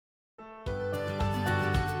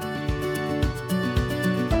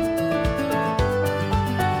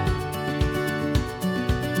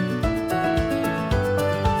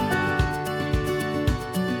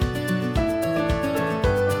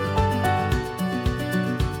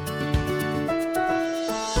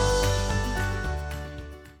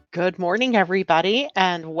Good morning, everybody,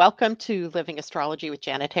 and welcome to Living Astrology with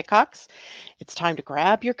Janet Hickox. It's time to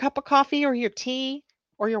grab your cup of coffee or your tea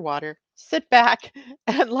or your water. Sit back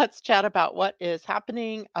and let's chat about what is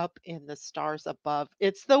happening up in the stars above.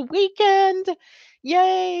 It's the weekend.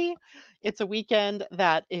 Yay! It's a weekend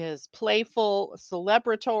that is playful,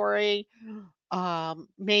 celebratory,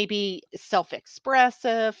 maybe self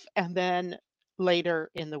expressive, and then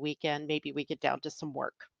later in the weekend, maybe we get down to some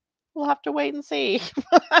work. We'll have to wait and see.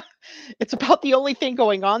 It's about the only thing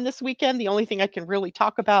going on this weekend. The only thing I can really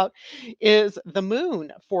talk about is the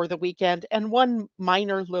moon for the weekend and one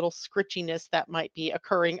minor little scritchiness that might be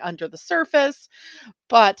occurring under the surface,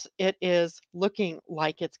 but it is looking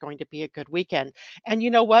like it's going to be a good weekend. And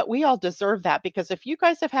you know what? We all deserve that because if you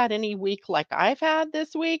guys have had any week like I've had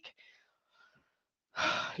this week,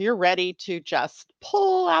 you're ready to just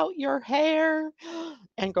pull out your hair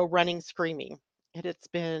and go running screaming. It's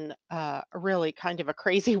been really kind of a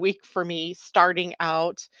crazy week for me starting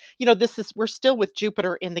out. We're still with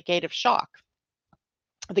Jupiter in the gate of shock,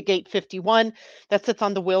 the gate 51 that sits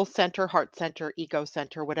on the will center, heart center, ego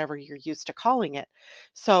center, whatever you're used to calling it.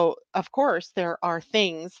 So, of course, there are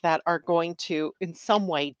things that are going to, in some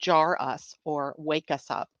way, jar us or wake us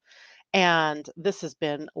up. And this has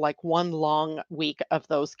been like one long week of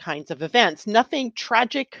those kinds of events. Nothing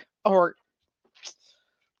tragic or,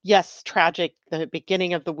 yes, tragic. The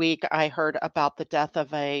beginning of the week, I heard about the death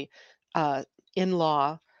of a uh, in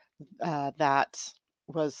law that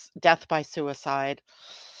was death by suicide.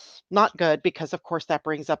 Not good because, of course, that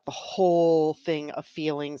brings up the whole thing of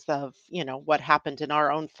feelings of, what happened in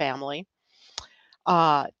our own family.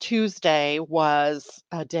 Tuesday was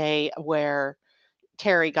a day where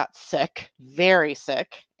Terry got sick, very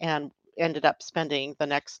sick, and ended up spending the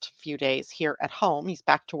next few days here at home. He's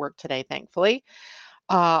back to work today, thankfully.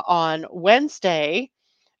 On Wednesday,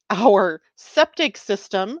 our septic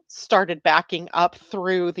system started backing up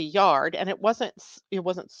through the yard, and it wasn't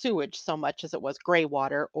sewage so much as it was gray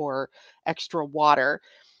water or extra water.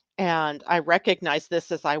 And I recognized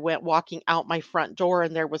this as I went walking out my front door,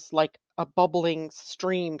 and there was like a bubbling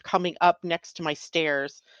stream coming up next to my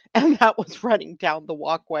stairs, and that was running down the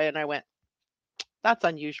walkway. And I went, that's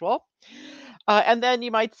unusual. And then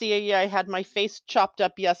you might see I had my face chopped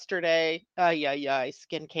up yesterday. Yeah,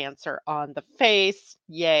 skin cancer on the face.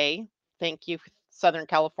 Yay. Thank you, Southern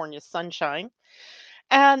California sunshine.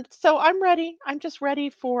 And so I'm ready. I'm just ready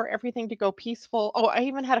for everything to go peaceful. Oh, I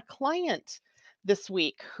even had a client this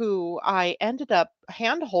week who I ended up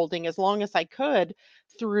hand holding as long as I could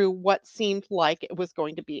through what seemed like it was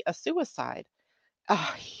going to be a suicide.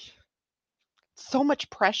 Ah, so much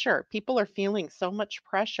pressure. People are feeling so much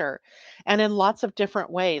pressure and in lots of different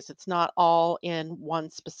ways. It's not all in one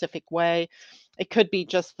specific way. It could be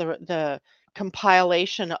just the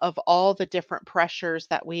compilation of all the different pressures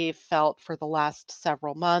that we've felt for the last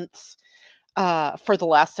several months, for the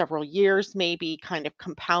last several years, maybe kind of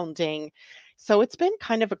compounding. So it's been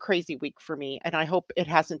kind of a crazy week for me, and I hope it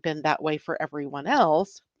hasn't been that way for everyone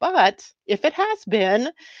else. But if it has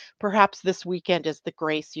been, perhaps this weekend is the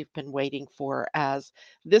grace you've been waiting for, as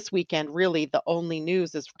this weekend, really, the only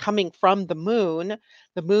news is coming from the moon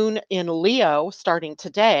in Leo starting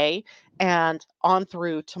today and on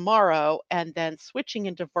through tomorrow, and then switching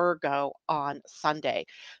into Virgo on Sunday.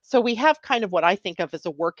 So we have kind of what I think of as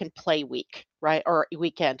a work and play week, right? Or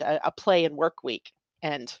weekend, a play and work week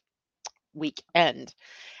and weekend.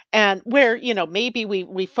 And where, maybe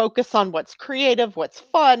we focus on what's creative, what's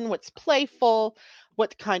fun, what's playful,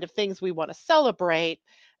 what kind of things we want to celebrate.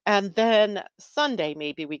 And then Sunday,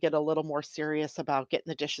 maybe we get a little more serious about getting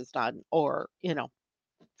the dishes done or,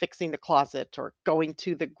 fixing the closet or going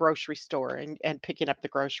to the grocery store and picking up the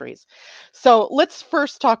groceries. So let's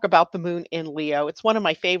first talk about the moon in Leo. It's one of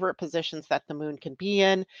my favorite positions that the moon can be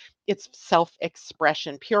in. It's self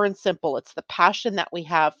expression, pure and simple. It's the passion that we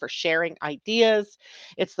have for sharing ideas.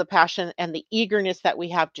 It's the passion and the eagerness that we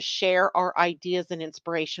have to share our ideas and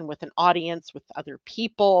inspiration with an audience, with other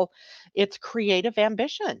people. It's creative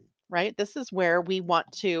ambition. Right. This is where we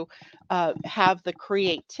want to have the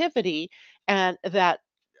creativity and that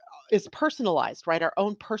is personalized, right? Our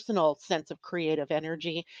own personal sense of creative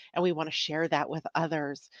energy. And we want to share that with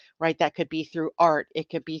others, right? That could be through art, it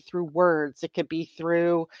could be through words, it could be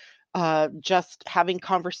through just having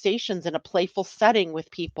conversations in a playful setting with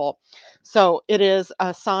people. So it is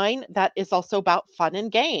a sign that is also about fun and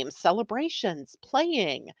games, celebrations,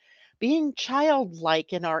 playing, being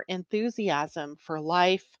childlike in our enthusiasm for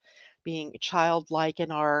life, being childlike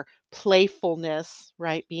in our playfulness,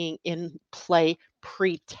 right? Being in play,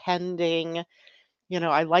 pretending.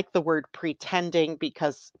 I like the word pretending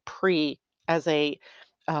because pre as a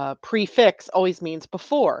prefix always means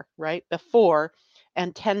before, right? Before,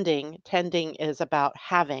 and tending is about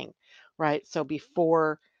having, right? So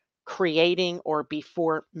before creating or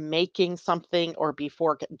before making something or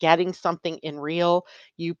before getting something in real,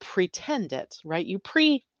 you pretend it, right? You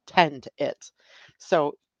pretend it.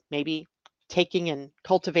 So maybe taking and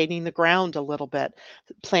cultivating the ground a little bit,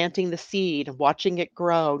 planting the seed, watching it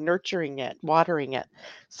grow, nurturing it, watering it.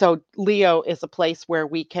 So Leo is a place where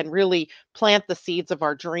we can really plant the seeds of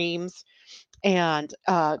our dreams and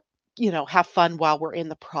have fun while we're in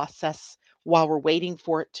the process, while we're waiting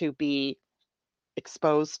for it to be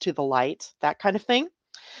exposed to the light, that kind of thing.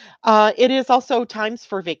 It is also times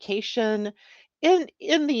for vacation.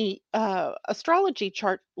 In the astrology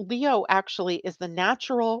chart, Leo actually is the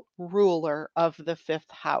natural ruler of the fifth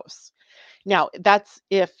house. Now, that's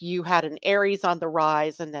if you had an Aries on the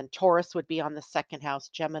rise, and then Taurus would be on the second house,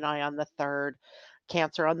 Gemini on the third,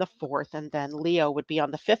 Cancer on the fourth, and then Leo would be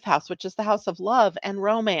on the fifth house, which is the house of love and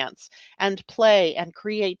romance and play and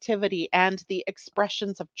creativity and the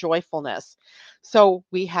expressions of joyfulness. So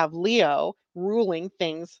we have Leo ruling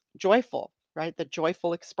things joyful, right? The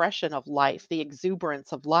joyful expression of life, the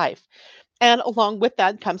exuberance of life. And along with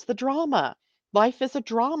that comes the drama. Life is a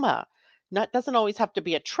drama. Not doesn't always have to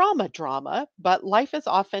be a trauma drama, but life is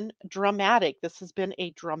often dramatic. This has been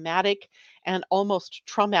a dramatic and almost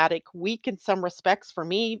traumatic week in some respects for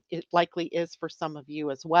me. It likely is for some of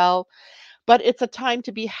you as well, but it's a time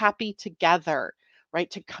to be happy together, right?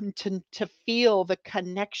 To come to feel the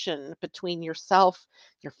connection between yourself,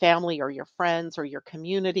 your family, or your friends, or your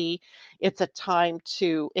community. It's a time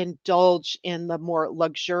to indulge in the more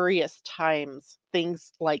luxurious times,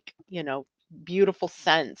 things like, beautiful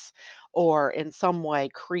scents, or in some way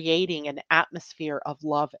creating an atmosphere of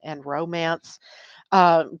love and romance,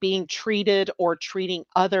 being treated or treating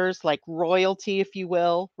others like royalty, if you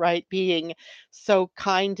will, right? Being so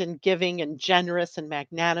kind and giving and generous and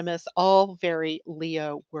magnanimous, all very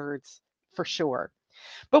Leo words for sure.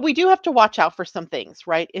 But we do have to watch out for some things,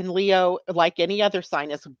 right? In Leo, like any other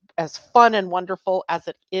sign, as fun and wonderful as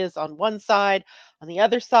it is on one side, on the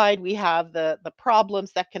other side, we have the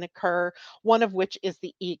problems that can occur, one of which is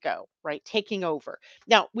the ego, right? Taking over.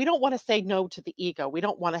 Now, we don't want to say no to the ego. We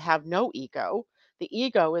don't want to have no ego. The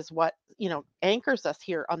ego is what, anchors us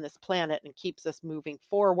here on this planet and keeps us moving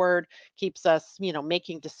forward, keeps us,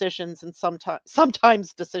 making decisions, and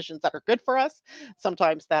sometimes decisions that are good for us,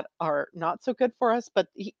 sometimes that are not so good for us, but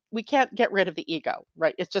we can't get rid of the ego,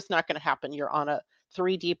 right? It's just not going to happen. You're on a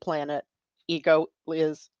 3D planet, ego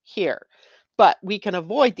is here. But we can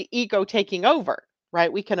avoid the ego taking over,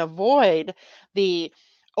 right? We can avoid the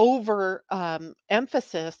over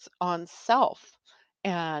emphasis on self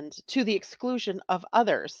and to the exclusion of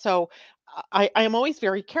others. So I am always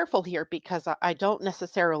very careful here because I don't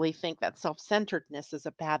necessarily think that self centeredness is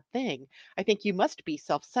a bad thing. I think you must be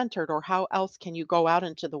self-centered, or how else can you go out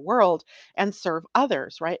into the world and serve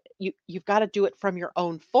others, right? You've got to do it from your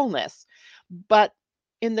own fullness. But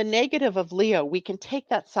in the negative of Leo, we can take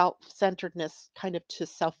that self-centeredness kind of to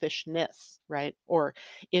selfishness, right? Or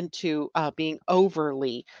into being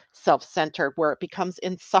overly self-centered, where it becomes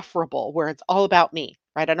insufferable, where it's all about me,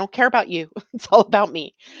 right? I don't care about you. It's all about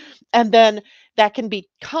me. And then that can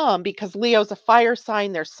become, because Leo's a fire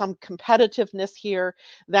sign, there's some competitiveness here.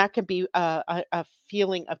 That can be a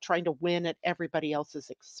feeling of trying to win at everybody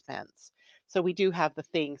else's expense. So we do have the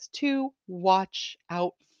things to watch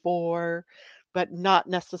out for, but not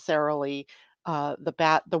necessarily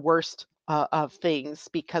the worst of things,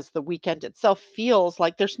 because the weekend itself feels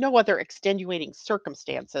like there's no other extenuating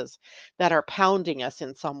circumstances that are pounding us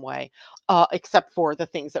in some way, except for the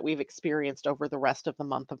things that we've experienced over the rest of the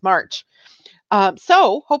month of March.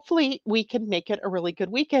 So hopefully we can make it a really good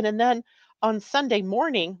weekend. And then on Sunday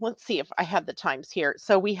morning, let's see if I have the times here.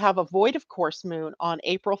 So we have a void of course moon on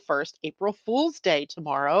April 1st, April Fool's Day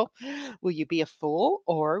tomorrow. Will you be a fool,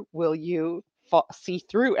 or will you see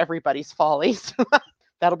through everybody's follies?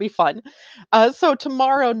 That'll be fun. So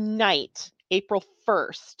tomorrow night, April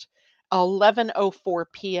 1st, 11:04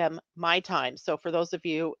 p.m. my time. So for those of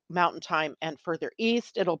you Mountain Time and further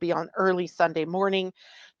east, it'll be on early Sunday morning.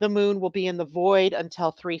 The moon will be in the void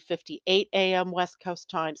until 3:58 a.m. West Coast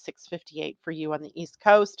time, 6:58 for you on the East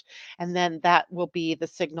Coast, and then that will be the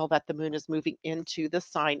signal that the moon is moving into the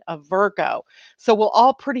sign of Virgo. So we'll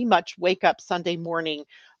all pretty much wake up Sunday morning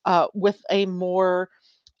with a more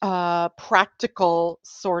practical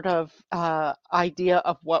sort of idea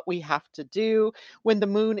of what we have to do. When the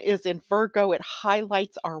moon is in Virgo, it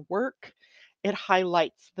highlights our work. It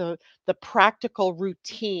highlights the practical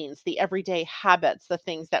routines, the everyday habits, the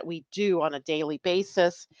things that we do on a daily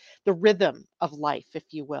basis, the rhythm of life, if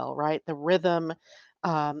you will, right? The rhythm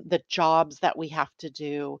the jobs that we have to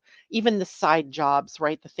do, even the side jobs,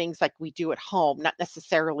 right? The things like we do at home, not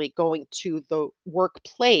necessarily going to the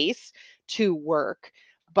workplace to work,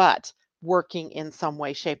 but working in some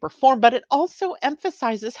way, shape, or form. But it also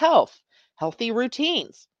emphasizes health, healthy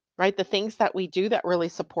routines, right? The things that we do that really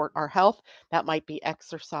support our health. That might be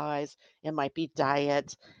exercise, it might be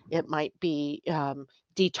diet, it might be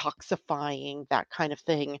detoxifying, that kind of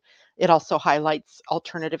thing. It also highlights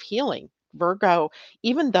alternative healing. Virgo,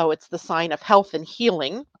 even though it's the sign of health and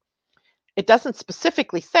healing, it doesn't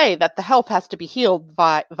specifically say that the health has to be healed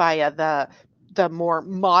via the more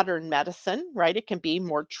modern medicine, right? It can be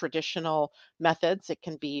more traditional methods. It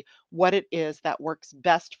can be what it is that works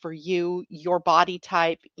best for you, your body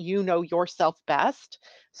type. You know yourself best.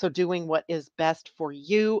 So, doing what is best for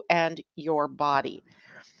you and your body.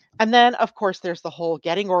 And then, of course, there's the whole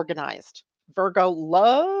getting organized. Virgo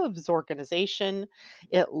loves organization.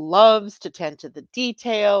 It loves to tend to the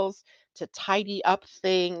details, to tidy up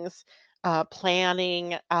things,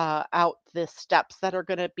 planning out the steps that are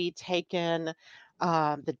going to be taken,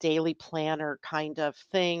 the daily planner kind of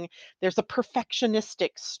thing. There's a perfectionistic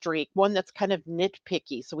streak, one that's kind of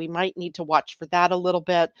nitpicky. So we might need to watch for that a little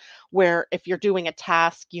bit, where if you're doing a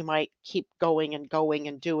task, you might keep going and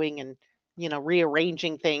doing and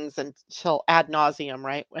rearranging things until ad nauseum,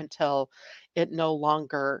 right? Until it no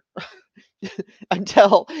longer,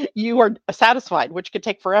 until you are satisfied, which could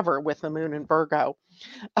take forever with the moon in Virgo.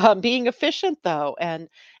 Being efficient though, and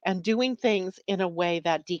doing things in a way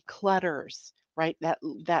that declutters, right?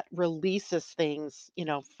 That releases things,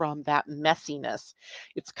 from that messiness.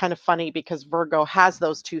 It's kind of funny because Virgo has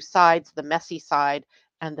those two sides, the messy side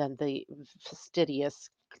and then the fastidious,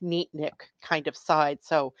 neatnik kind of side.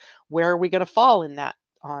 So where are we going to fall in that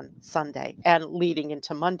on Sunday and leading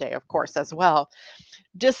into Monday, of course, as well?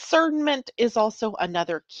 Discernment is also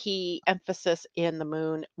another key emphasis in the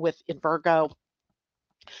moon with in Virgo,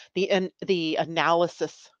 the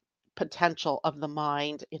analysis potential of the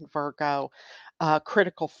mind in Virgo,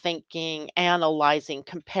 critical thinking, analyzing,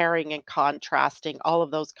 comparing and contrasting, all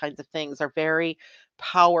of those kinds of things are very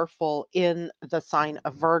powerful in the sign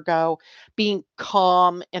of Virgo. Being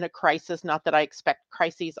calm in a crisis, not that I expect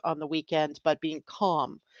crises on the weekend, but being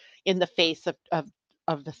calm in the face of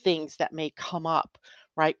the things that may come up,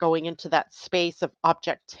 right? Going into that space of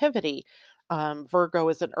objectivity. Virgo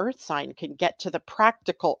is an earth sign, can get to the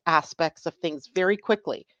practical aspects of things very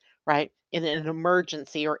quickly, right? In an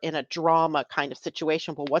emergency or in a drama kind of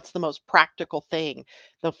situation. Well, what's the most practical thing?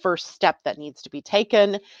 The first step that needs to be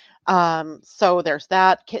taken. So there's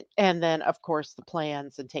that. And then, of course, the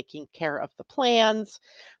plans and taking care of the plans.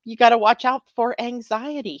 You got to watch out for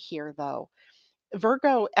anxiety here, though.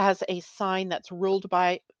 Virgo as a sign that's ruled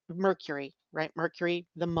by Mercury, right? Mercury,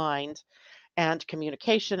 the mind and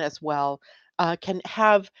communication as well, can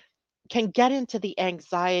get into the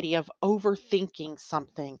anxiety of overthinking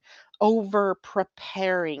something, over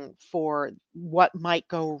preparing for what might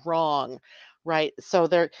go wrong, right? So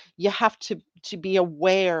there you have to be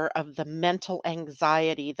aware of the mental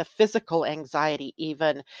anxiety, the physical anxiety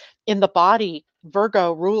even in the body.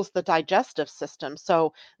 Virgo rules the digestive system.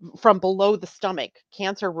 So from below the stomach,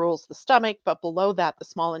 Cancer rules the stomach, but below that the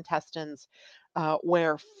small intestines,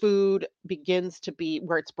 where food begins to be,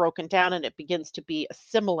 where it's broken down and it begins to be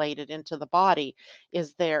assimilated into the body,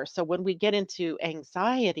 is there. So when we get into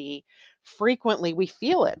anxiety, frequently we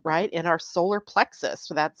feel it, right? In our solar plexus.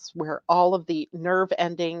 So that's where all of the nerve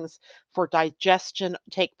endings for digestion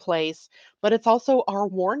take place. But it's also our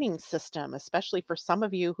warning system, especially for some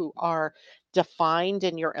of you who are defined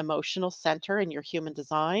in your emotional center in your human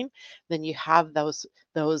design. Then you have those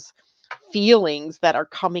feelings that are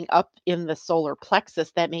coming up in the solar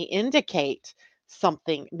plexus that may indicate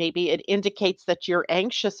something. Maybe it indicates that you're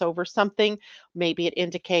anxious over something. Maybe it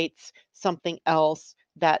indicates something else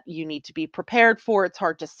that you need to be prepared for. It's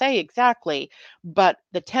hard to say exactly, but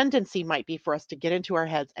the tendency might be for us to get into our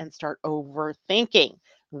heads and start overthinking.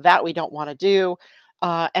 That we don't want to do.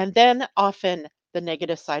 And then often the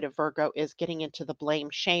negative side of Virgo is getting into the blame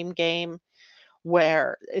shame game,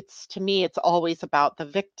 where it's, to me, it's always about the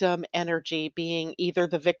victim energy, being either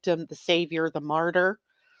the victim, the savior, the martyr,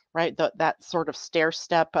 right? That sort of stair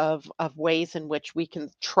step of ways in which we can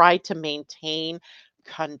try to maintain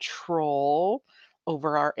control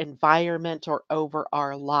over our environment or over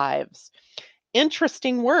our lives.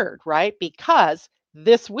 Interesting word, right? Because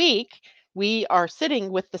this week we are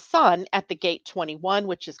sitting with the sun at the gate 21,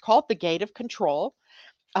 which is called the gate of control.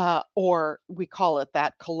 or we call it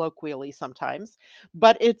that colloquially sometimes.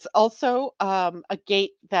 But it's also a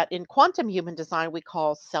gate that in quantum human design we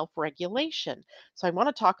call self regulation. So I want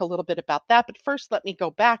to talk a little bit about that. But first, let me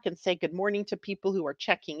go back and say good morning to people who are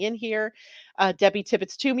checking in here. Debbie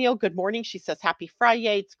Tibbetts Tumiel, good morning. She says, Happy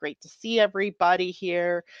Friday. It's great to see everybody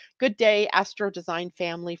here. Good day, Astro Design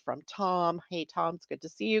family from Tom. Hey, Tom, it's good to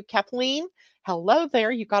see you. Kathleen, hello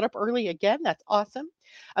there. You got up early again. That's awesome.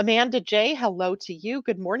 Amanda J, hello to you.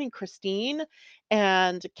 Good morning, Christine.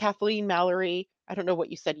 And Kathleen Mallory, I don't know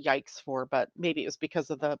what you said yikes for, but maybe it was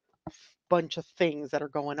because of the bunch of things that are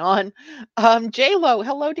going on. J Lo,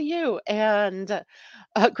 hello to you. And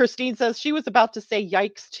Christine says she was about to say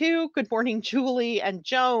yikes too. Good morning, Julie and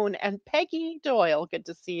Joan and Peggy Doyle. Good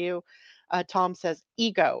to see you. Tom says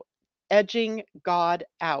ego, edging God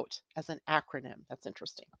out as an acronym. That's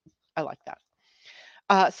interesting. I like that.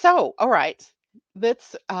 All right,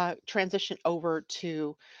 let's transition over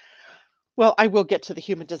to, well, I will get to the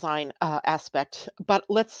human design aspect, but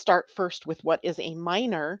let's start first with what is a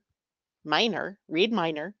read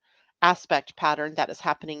minor aspect pattern that is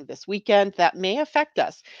happening this weekend that may affect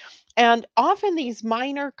us. And often these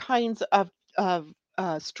minor kinds of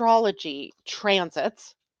astrology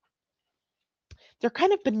transits, they're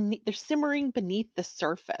kind of they're simmering beneath the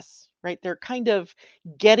surface, right? They're kind of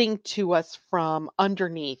getting to us from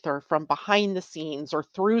underneath or from behind the scenes or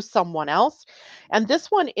through someone else. And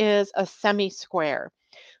this one is a semi square.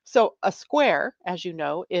 So a square, as you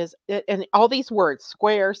know, and all these words,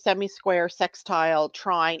 square, semi square, sextile,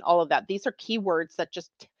 trine, all of that, these are key words that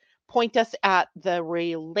just point us at the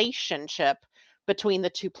relationship between the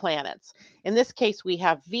two planets. In this case, we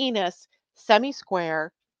have Venus semi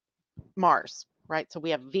square Mars, right? So we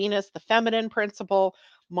have Venus, the feminine principle,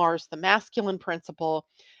 Mars, the masculine principle,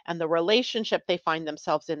 and the relationship they find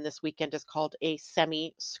themselves in this weekend is called a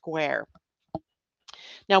semi square.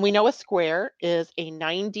 Now we know a square is a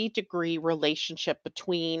 90-degree relationship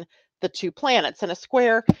between the two planets, and a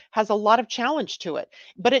square has a lot of challenge to it.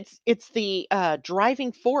 But it's the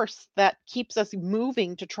driving force that keeps us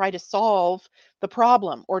moving to try to solve the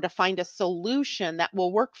problem or to find a solution that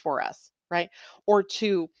will work for us, right? Or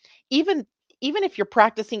to even even if you're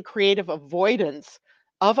practicing creative avoidance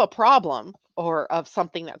of a problem or of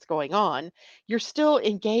something that's going on, you're still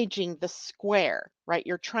engaging the square, right?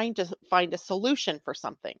 You're trying to find a solution for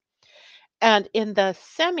something. And in the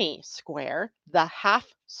semi square, the half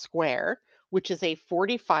square, which is a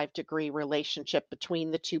 45-degree relationship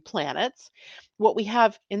between the two planets, what we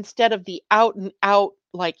have instead of the out and out,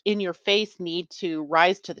 like in your face need to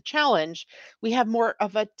rise to the challenge, we have more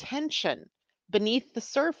of a tension beneath the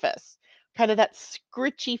surface, kind of that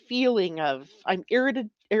scritchy feeling of I'm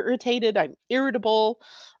irritated, I'm irritable,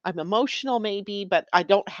 I'm emotional maybe, but I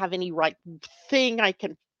don't have any right thing I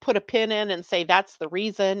can put a pin in and say that's the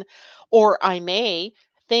reason. Or I may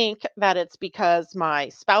think that it's because my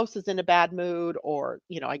spouse is in a bad mood, or,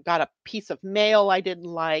 I got a piece of mail I didn't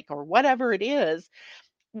like, or whatever it is.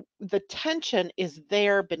 The tension is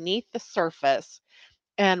there beneath the surface.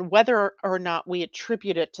 And whether or not we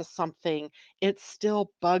attribute it to something, it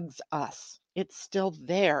still bugs us. It's still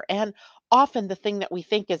there. And often the thing that we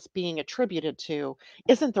think is being attributed to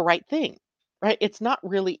isn't the right thing, right? It's not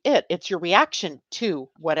really it. It's your reaction to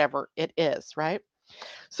whatever it is, right?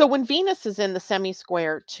 So when Venus is in the semi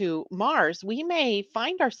square to Mars, we may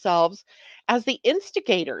find ourselves as the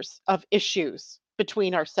instigators of issues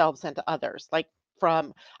between ourselves and others. Like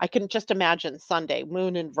I can just imagine Sunday,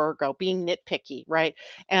 Moon in Virgo, being nitpicky, right?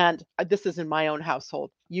 And this is in my own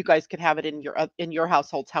household. You guys could have it in your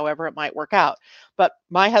households, however it might work out. But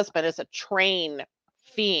my husband is a train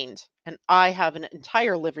fiend, and I have an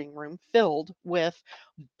entire living room filled with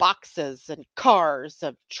boxes and cars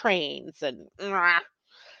of trains and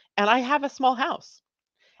I have a small house.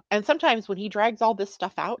 And sometimes when he drags all this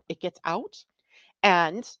stuff out, it gets out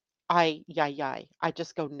and I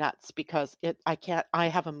just go nuts because I can't, I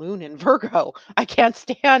have a moon in Virgo. I can't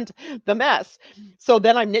stand the mess. So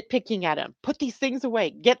then I'm nitpicking at him. Put these things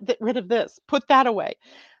away. Rid of this. Put that away.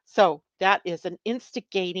 So that is an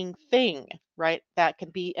instigating thing, right? That can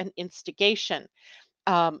be an instigation.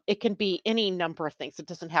 It can be any number of things. It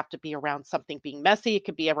doesn't have to be around something being messy. It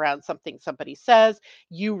could be around something somebody says.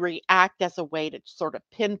 You react as a way to sort of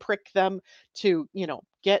pinprick them to,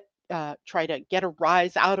 try to get a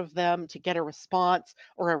rise out of them, to get a response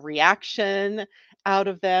or a reaction out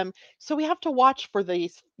of them. So we have to watch for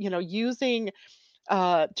these, using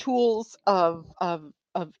tools of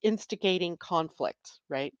instigating conflict,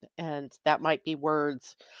 right? And that might be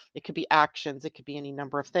words, it could be actions, it could be any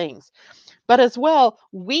number of things. But as well,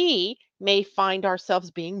 we may find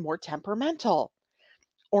ourselves being more temperamental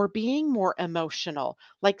or being more emotional,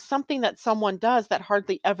 like something that someone does that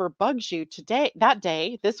hardly ever bugs you today, that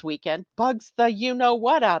day, this weekend, bugs the you know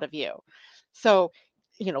what out of you. So,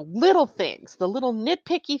 little things, the little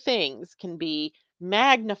nitpicky things can be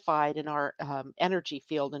magnified in our energy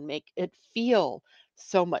field and make it feel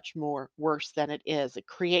so much more worse than it is. It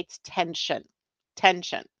creates tension.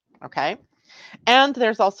 Tension. Okay. And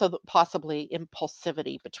there's also possibly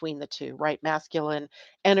impulsivity between the two, right? Masculine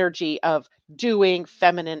energy of doing,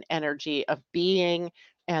 feminine energy of being,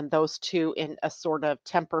 and those two in a sort of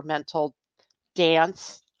temperamental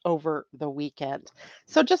dance over the weekend.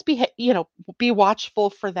 So just be watchful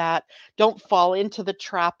for that. Don't fall into the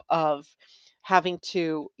trap of having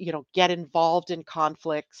to, get involved in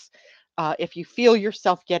conflicts. If you feel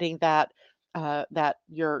yourself getting that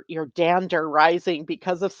your dander rising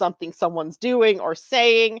because of something someone's doing or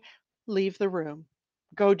saying, leave the room.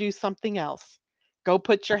 Go do something else. Go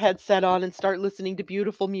put your headset on and start listening to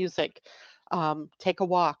beautiful music. Take a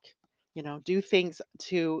walk. Do things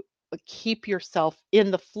to keep yourself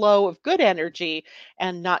in the flow of good energy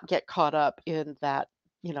and not get caught up in that,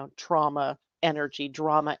 drama energy.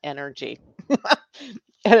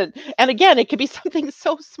 And again, it could be something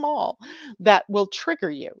so small that will trigger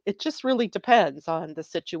you. It just really depends on the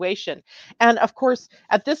situation. And of course,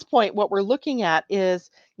 at this point, what we're looking at is,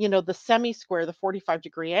 the semi square, the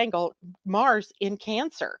 45-degree angle, Mars in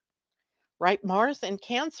Cancer, right? Mars in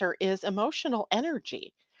Cancer is emotional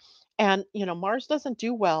energy. And, Mars doesn't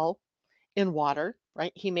do well in water,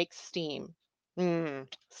 right? He makes steam.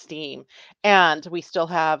 Steam. And we still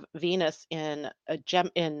have Venus in a gem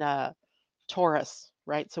in Taurus,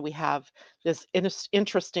 right? So we have this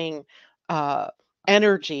interesting uh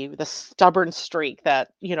energy, the stubborn streak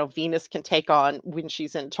that, Venus can take on when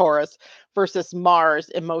she's in Taurus versus Mars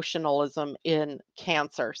emotionalism in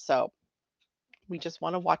Cancer. So we just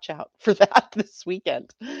want to watch out for that this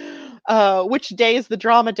weekend. Which day is the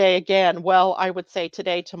drama day again? Well, I would say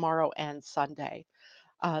today, tomorrow, and Sunday.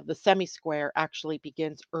 The semi square actually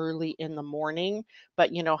begins early in the morning,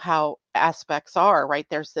 but you know how aspects are, right?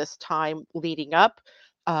 There's this time leading up,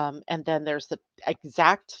 and then there's the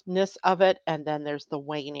exactness of it, and then there's the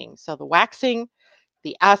waning. So the waxing,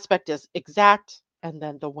 the aspect is exact, and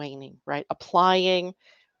then the waning, right? Applying,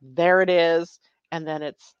 there it is, and then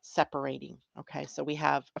it's separating. Okay, so we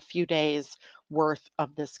have a few days worth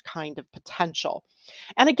of this kind of potential.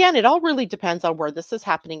 And again, it all really depends on where this is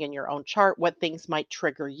happening in your own chart. What things might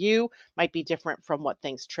trigger you might be different from what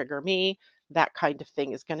things trigger me. That kind of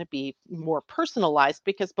thing is going to be more personalized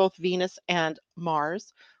because both Venus and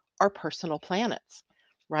Mars are personal planets,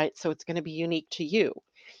 right? So it's going to be unique to you.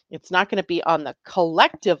 It's not going to be on the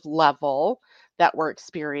collective level that we're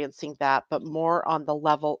experiencing that, but more on the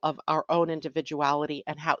level of our own individuality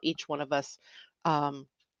and how each one of us um,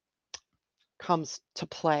 comes to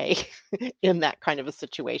play in that kind of a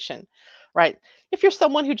situation, right? If you're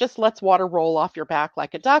someone who just lets water roll off your back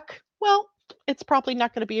like a duck, well, it's probably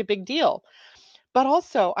not going to be a big deal. But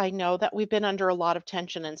also, I know that we've been under a lot of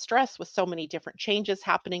tension and stress with so many different changes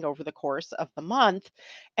happening over the course of the month.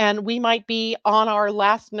 And we might be on our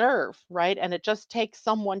last nerve, right? And it just takes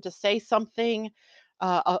someone to say something,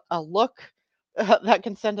 a look that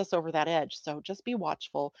can send us over that edge. So just be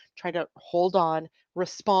watchful, try to hold on,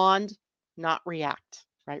 respond, not react,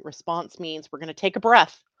 right? Response means we're going to take a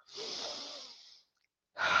breath.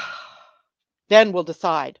 Then we'll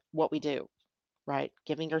decide what we do, right?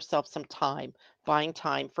 Giving yourself some time, buying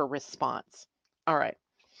time for response. All right.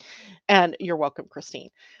 And you're welcome, Christine.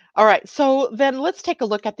 All right. So then let's take a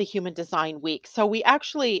look at the Human Design Week. So we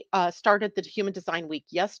actually started the Human Design Week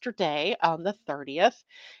yesterday on the 30th.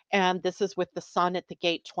 And this is with the sun at the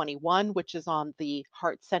gate 21, which is on the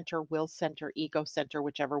heart center, will center, ego center,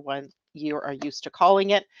 whichever one you are used to calling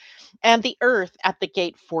it, and the earth at the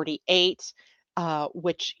gate 48,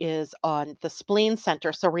 which is on the spleen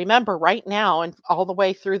center. So remember, right now, and all the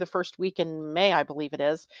way through the first week in May, I believe it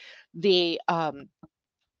is, the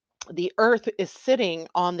earth is sitting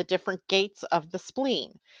on the different gates of the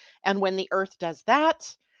spleen. And when the earth does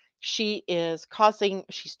that, she's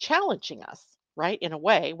challenging us, right? In a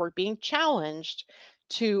way, we're being challenged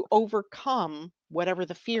to overcome whatever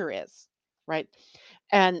the fear is, right?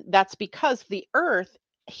 And that's because the earth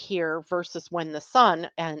here versus when the sun,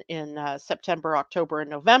 and in September, October, and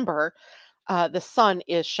November, the sun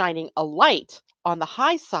is shining a light on the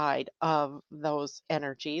high side of those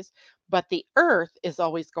energies, but the earth is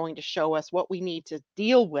always going to show us what we need to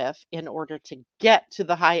deal with in order to get to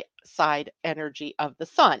the high side energy of the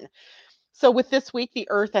sun. So with this week, the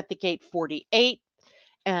earth at the gate 48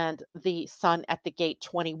 and the sun at the gate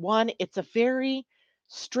 21, it's a very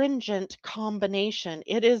stringent combination.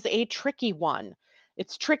 It is a tricky one.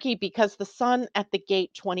 It's tricky because the sun at the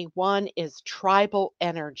gate 21 is tribal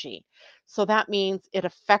energy. So that means it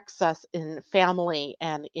affects us in family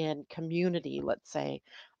and in community, let's say.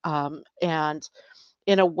 And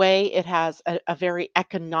in a way, it has a very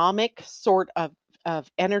economic sort of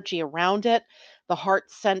energy around it. The heart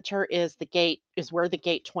center is where the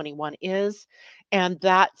gate 21 is. And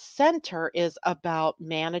that center is about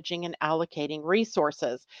managing and allocating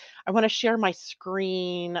resources. I want to share my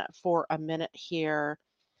screen for a minute here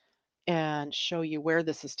and show you where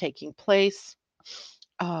this is taking place.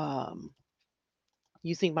 Um,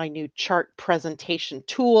 Using my new chart presentation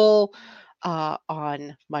tool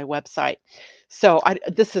on my website.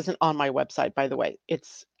 This isn't on my website, by the way.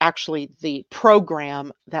 It's actually the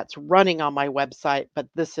program that's running on my website, but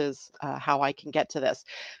this is how I can get to this.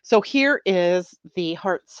 So here is the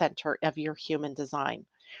heart center of your human design.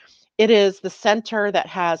 It is the center that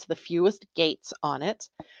has the fewest gates on it.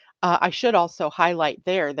 I should also highlight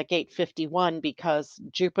there the gate 51 because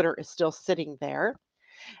Jupiter is still sitting there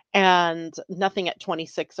and nothing at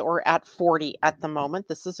 26 or at 40 at the moment.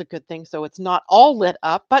 This is a good thing. So it's not all lit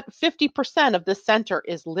up, but 50% of the center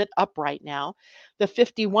is lit up right now. The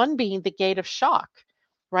 51 being the gate of shock,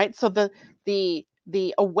 right? So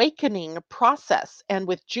the awakening process, and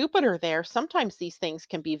with Jupiter there, sometimes these things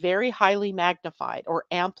can be very highly magnified or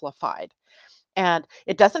amplified. And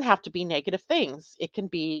it doesn't have to be negative things. It can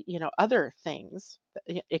be, other things.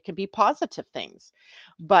 It can be positive things.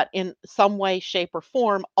 But in some way, shape, or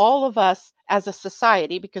form, all of us as a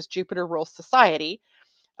society, because Jupiter rules society,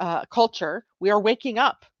 culture, we are waking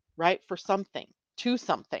up, right, for something, to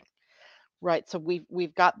something, right? So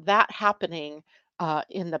we've got that happening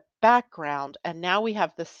in the background, and now we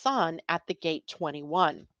have the sun at the gate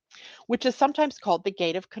 21, which is sometimes called the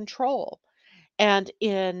gate of control. And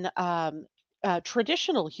in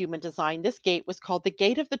traditional human design, this gate was called the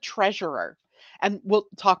gate of the treasurer. And we'll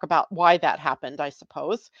talk about why that happened, I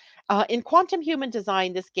suppose. In quantum human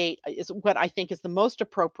design, this gate is what I think is the most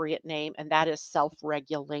appropriate name, and that is self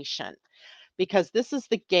regulation, because this is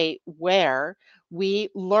the gate where we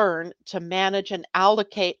learn to manage and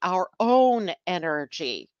allocate our own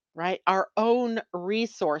energy, right? Our own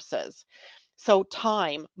resources. So,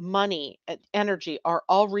 time, money, and energy are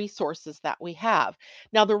all resources that we have.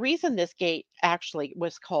 Now, the reason this gate actually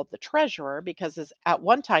was called the treasurer, because is at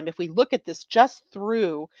one time, if we look at this just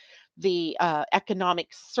through the economic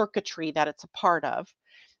circuitry that it's a part of,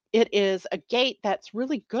 it is a gate that's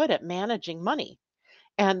really good at managing money,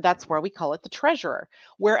 and that's where we call it the treasurer.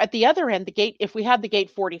 Where at the other end, the gate, if we had the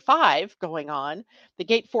gate 45 going on, the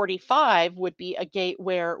gate 45 would be a gate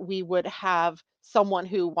where we would have someone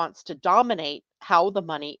who wants to dominate how the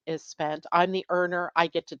money is spent. I'm the earner, I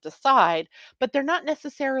get to decide, but they're not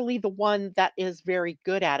necessarily the one that is very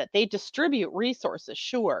good at it. They distribute resources,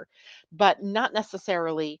 sure, but not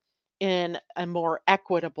necessarily in a more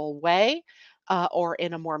equitable way. Or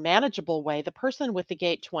in a more manageable way. The person with the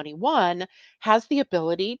gate 21 has the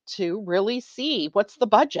ability to really see what's the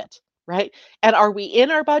budget, right? And are we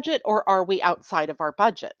in our budget or are we outside of our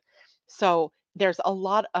budget? So there's a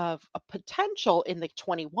lot of potential in the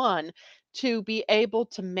 21 to be able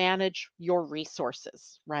to manage your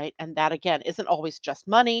resources, right? And that again isn't always just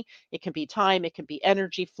money, it can be time, it can be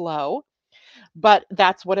energy flow, but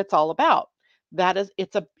that's what it's all about. That is,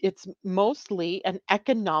 it's mostly an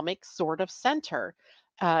economic sort of center,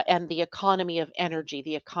 and the economy of energy,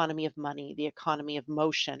 the economy of money, the economy of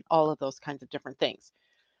motion, all of those kinds of different things.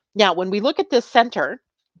 Now, when we look at the center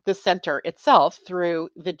itself through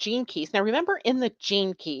the gene keys. Now, remember in the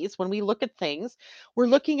gene keys, when we look at things, we're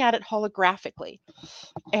looking at it holographically.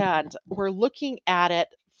 And we're looking at it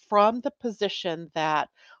from the position that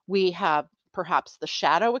we have perhaps the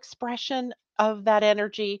shadow expression of that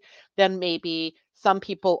energy, then maybe some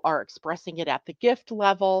people are expressing it at the gift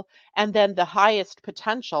level, and then the highest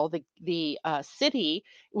potential, the city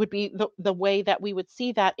would be the way that we would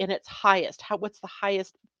see that in its highest. What's the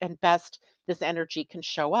highest and best this energy can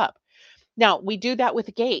show up? Now, we do that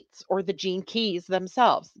with gates or the gene keys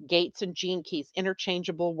themselves. Gates and gene keys,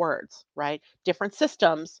 interchangeable words, right? Different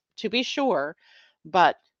systems, to be sure,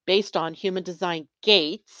 but based on human design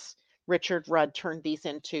gates, Richard Rudd turned these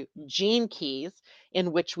into gene keys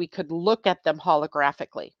in which we could look at them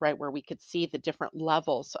holographically, right? Where we could see the different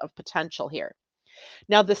levels of potential here.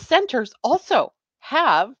 Now, the centers also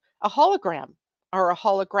have a hologram or a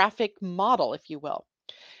holographic model, if you will.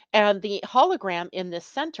 And the hologram in this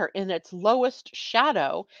center, in its lowest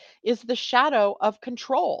shadow, is the shadow of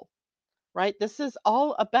control, right? This is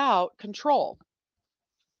all about control.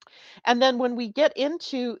 And then when we get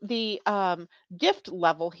into the gift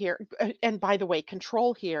level here, and by the way,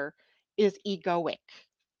 control here is egoic.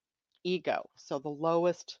 ego. So the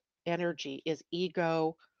lowest energy is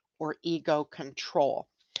ego or ego control.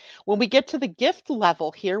 When we get to the gift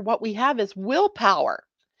level here, what we have is willpower.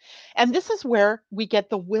 And this is where we get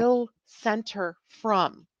the will center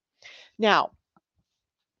from. Now,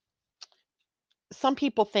 some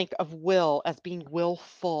people think of will as being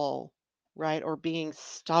willful, right? Or being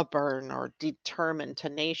stubborn or determined,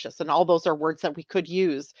 tenacious. And all those are words that we could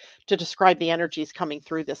use to describe the energies coming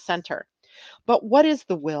through this center. But what is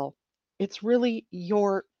the will? It's really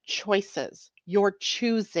your choices, your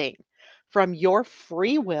choosing from your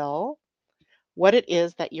free will what it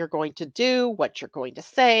is that you're going to do, what you're going to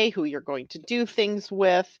say, who you're going to do things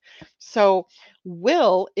with. So,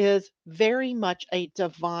 will is very much a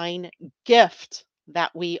divine gift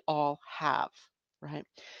that we all have, right?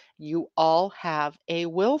 You all have a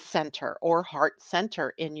will center or heart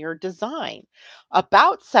center in your design.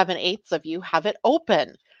 About 7/8 of you have it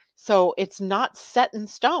open. So it's not set in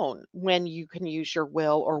stone when you can use your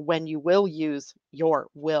will or when you will use your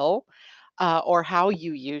will or how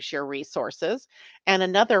you use your resources. And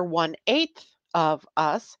another 1/8 of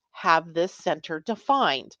us have this center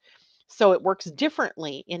defined. So it works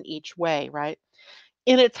differently in each way, right?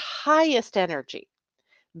 In its highest energy,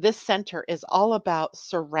 this center is all about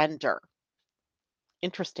surrender.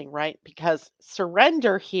 Interesting, right? Because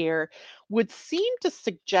surrender here would seem to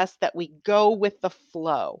suggest that we go with the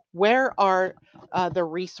flow. Where are the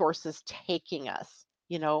resources taking us?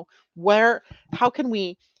 Where, how can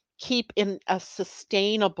we keep in a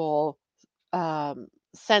sustainable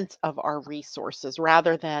sense of our resources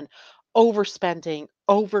rather than overspending,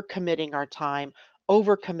 overcommitting our time,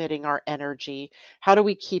 overcommitting our energy? How do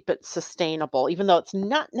we keep it sustainable? Even though it's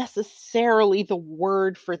not necessarily the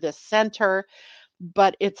word for this center,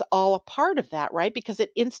 but it's all a part of that, right? Because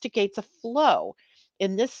it instigates a flow.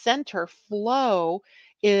 In this center, flow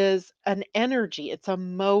is an energy, it's a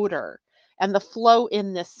motor. And the flow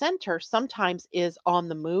in this center sometimes is on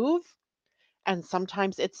the move and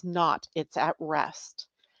sometimes it's not, it's at rest.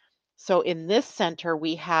 So in this center,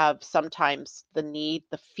 we have sometimes the need,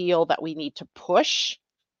 the feel that we need to push,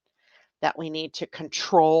 that we need to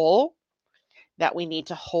control, that we need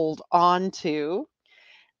to hold on to.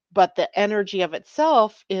 But the energy of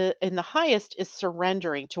itself in the highest is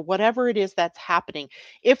surrendering to whatever it is that's happening.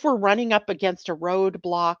 If we're running up against a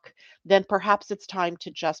roadblock, then perhaps it's time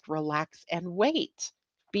to just relax and wait.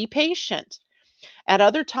 Be patient. At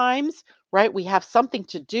other times, right, we have something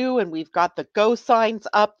to do and we've got the go signs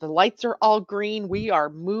up, the lights are all green, we are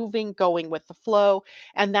moving, going with the flow,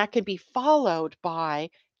 and that can be followed by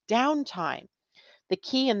downtime. The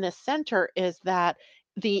key in this center is that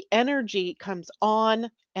the energy comes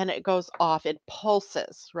on and it goes off. It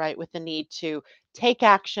pulses, right, with the need to take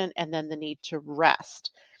action and then the need to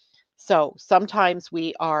rest. So sometimes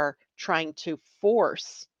we are trying to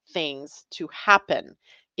force things to happen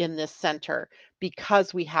in this center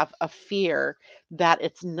because we have a fear that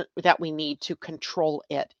that we need to control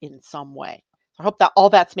it in some way. I hope that all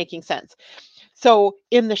that's making sense. So,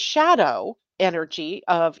 in the shadow energy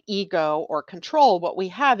of ego or control, what we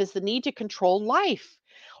have is the need to control life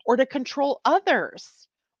or to control others,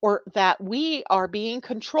 or that we are being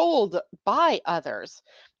controlled by others.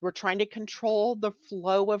 We're trying to control the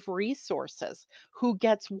flow of resources, who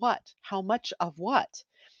gets what, how much of what,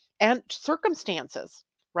 and circumstances,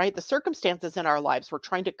 right? The circumstances in our lives, we're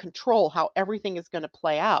trying to control how everything is going to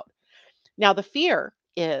play out. Now, the fear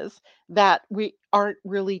is that we aren't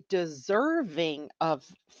really deserving of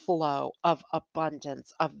flow, of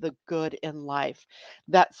abundance, of the good in life,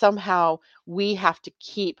 that somehow we have to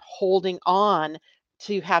keep holding on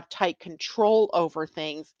to have tight control over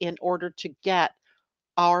things in order to get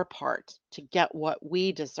our part, to get what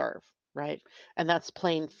we deserve, right? And that's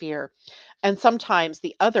plain fear. And sometimes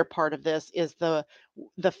the other part of this is the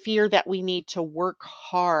fear that we need to work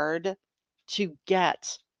hard to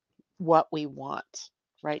get what we want,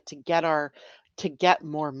 right? To get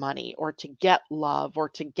more money or to get love or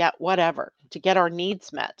to get whatever, to get our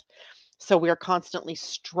needs met. So we are constantly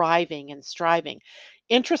striving and striving.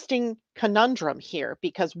 Interesting conundrum here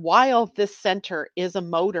because while this center is a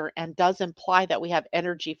motor and does imply that we have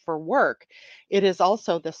energy for work, it is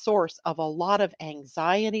also the source of a lot of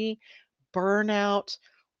anxiety, burnout,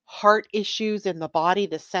 heart issues in the body.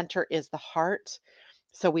 The center is the heart.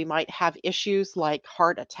 So we might have issues like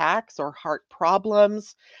heart attacks or heart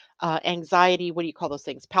problems, anxiety. What do you call those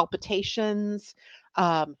things? Palpitations,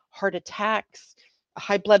 heart attacks,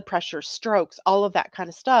 high blood pressure, strokes, all of that kind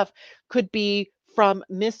of stuff could be from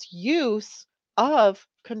misuse of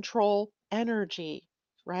control energy,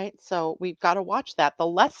 right? So we've got to watch that. The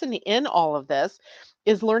lesson in all of this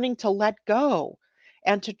is learning to let go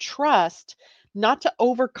and to trust not to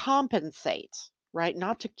overcompensate, right?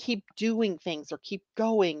 Not to keep doing things or keep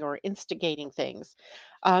going or instigating things,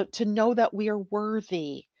 to know that we are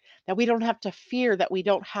worthy, that we don't have to fear that we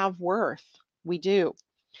don't have worth. We do.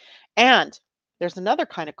 And there's another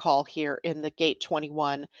kind of call here in the gate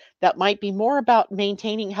 21 that might be more about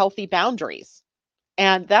maintaining healthy boundaries.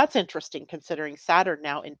 And that's interesting considering Saturn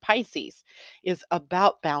now in Pisces is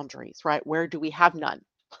about boundaries, right? Where do we have none?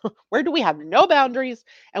 Where do we have no boundaries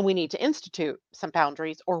and we need to institute some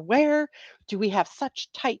boundaries? Or where do we have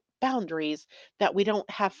such tight boundaries that we don't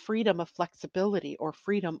have freedom of flexibility or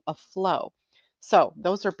freedom of flow? So,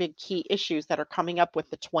 those are big key issues that are coming up with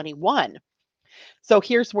the 21. So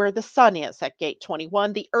here's where the sun is at gate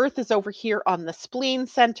 21. The earth is over here on the spleen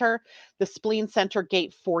center. The spleen center,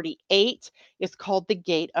 gate 48, is called the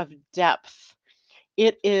gate of depth.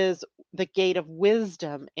 It is the gate of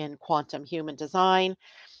wisdom in quantum human design.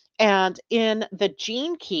 And in the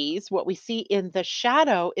gene keys, what we see in the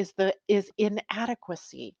shadow is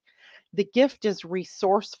inadequacy. The gift is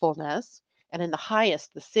resourcefulness, and in the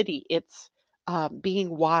highest, the city, it's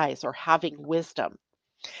being wise or having wisdom.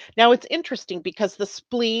 Now it's interesting because the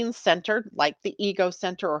spleen center, like the ego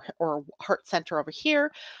center or heart center over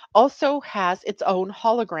here, also has its own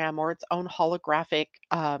hologram or its own holographic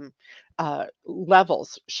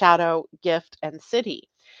levels: shadow, gift, and city.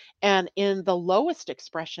 And in the lowest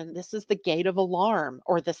expression, this is the gate of alarm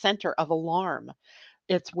or the center of alarm.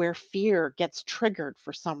 It's where fear gets triggered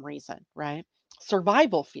for some reason, right?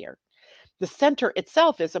 Survival fear. The center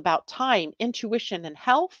itself is about time, intuition, and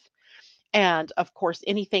health. And of course,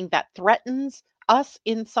 anything that threatens us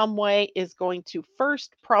in some way is going to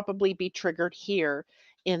first probably be triggered here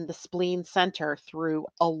in the spleen center through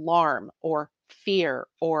alarm or fear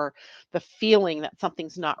or the feeling that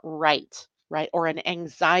something's not right, right? Or an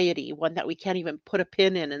anxiety, one that we can't even put a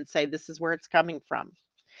pin in and say, this is where it's coming from.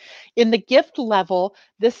 In the gift level,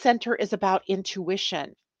 this center is about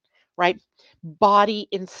intuition, right? Body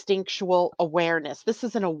instinctual awareness. This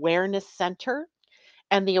is an awareness center,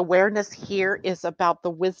 and the awareness here is about the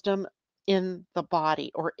wisdom in the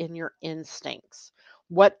body or in your instincts.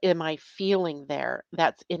 What am I feeling there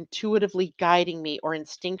that's intuitively guiding me or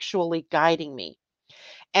instinctually guiding me?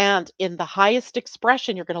 And in the highest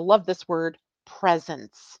expression, you're going to love this word: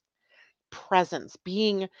 presence. Presence,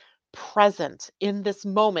 being present in this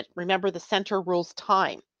moment. Remember, the center rules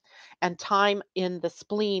time, and time in the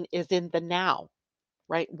spleen is in the now,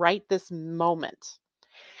 right? Right this moment.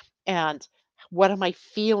 And what am I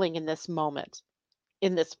feeling in this moment?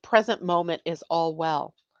 In this present moment is all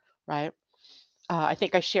well, right? I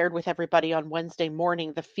think I shared with everybody on Wednesday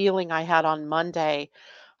morning the feeling I had on Monday,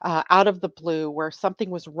 out of the blue, where something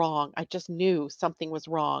was wrong. I just knew something was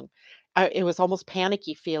wrong. It was almost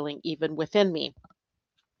panicky feeling even within me.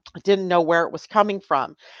 I didn't know where it was coming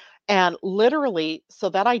from. And literally, so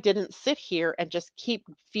that I didn't sit here and just keep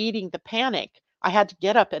feeding the panic, I had to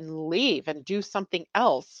get up and leave and do something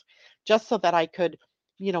else just so that I could,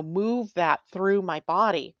 move that through my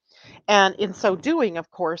body. And in so doing,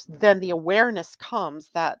 of course, then the awareness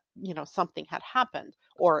comes that, something had happened,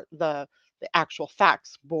 or the actual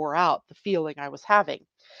facts bore out the feeling I was having.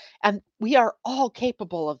 And we are all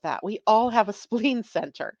capable of that. We all have a spleen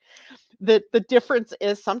center. The difference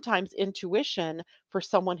is sometimes intuition for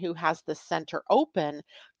someone who has the center open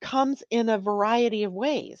comes in a variety of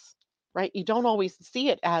ways, right? You don't always see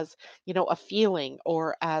it as, a feeling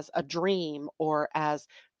or as a dream or as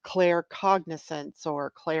claircognizance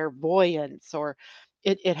or clairvoyance, or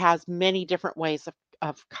it has many different ways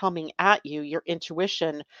of coming at you. Your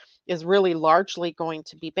intuition is really largely going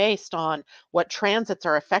to be based on what transits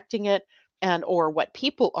are affecting it, and or what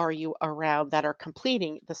people are you around that are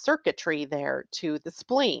completing the circuitry there to the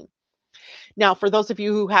spleen. Now, for those of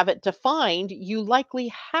you who have it defined, you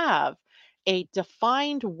likely have a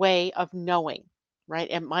defined way of knowing, right?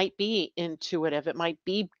 It might be intuitive, it might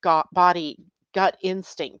be body, gut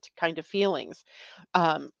instinct kind of feelings.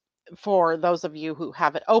 Um, for those of you who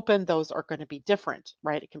have it open, those are going to be different,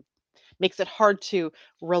 right? It can makes it hard to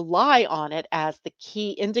rely on it as the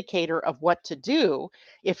key indicator of what to do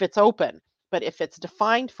if it's open. But if it's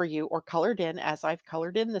defined for you or colored in, as I've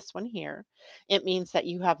colored in this one here, it means that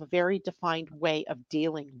you have a very defined way of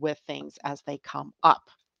dealing with things as they come up.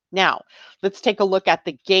 Now, let's take a look at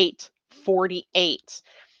the gate 48,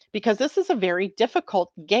 because this is a very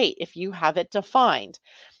difficult gate if you have it defined,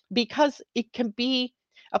 because it can be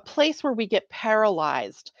a place where we get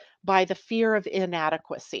paralyzed by the fear of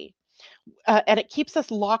inadequacy, and it keeps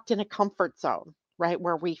us locked in a comfort zone, right?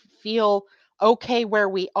 Where we feel okay where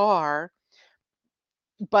we are.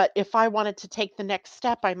 But if I wanted to take the next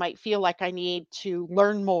step, I might feel like I need to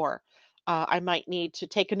learn more. I might need to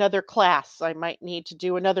take another class. I might need to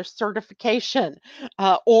do another certification.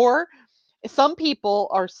 Or some people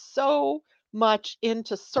are so much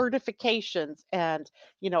into certifications and,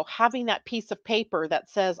 having that piece of paper that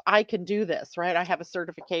says, I can do this, right? I have a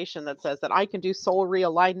certification that says that I can do soul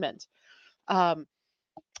realignment. Um,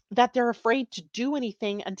 that they're afraid to do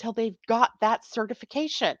anything until they've got that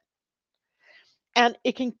certification. And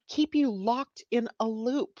it can keep you locked in a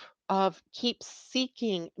loop of keep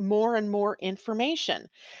seeking more and more information.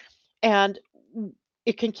 And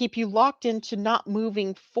it can keep you locked into not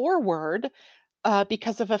moving forward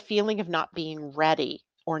because of a feeling of not being ready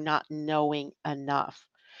or not knowing enough.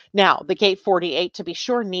 Now, the Gate 48, to be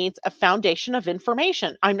sure, needs a foundation of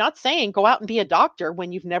information. I'm not saying go out and be a doctor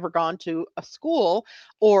when you've never gone to a school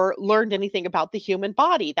or learned anything about the human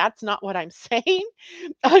body. That's not what I'm saying.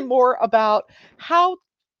 I'm more about how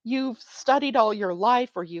you've studied all your life,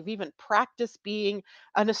 or you've even practiced being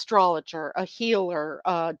an astrologer, a healer,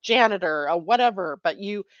 a janitor, a whatever,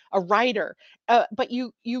 a writer, but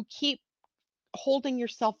you keep holding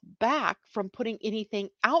yourself back from putting anything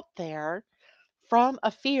out there from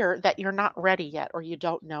a fear that you're not ready yet or you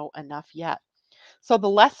don't know enough yet. So, the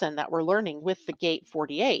lesson that we're learning with the Gate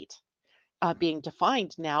 48 being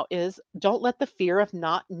defined now is don't let the fear of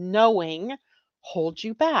not knowing hold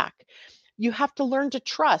you back. You have to learn to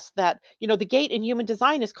trust that, the gate in human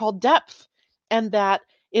design is called depth, and that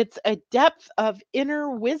it's a depth of inner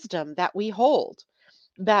wisdom that we hold,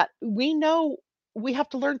 that we know. We have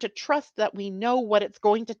to learn to trust that we know what it's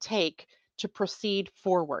going to take to proceed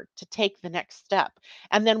forward, to take the next step.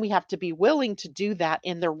 And then we have to be willing to do that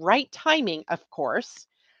in the right timing, of course,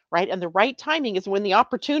 right? And the right timing is when the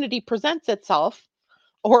opportunity presents itself,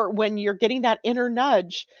 or when you're getting that inner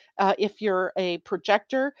nudge, if you're a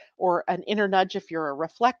projector, or an inner nudge if you're a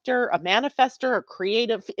reflector, a manifester, a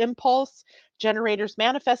creative impulse generators,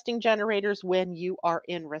 manifesting generators, when you are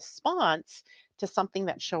in response to something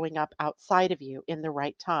that's showing up outside of you in the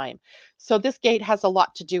right time. So this gate has a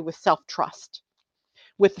lot to do with self-trust,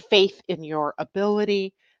 with faith in your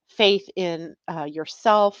ability, faith in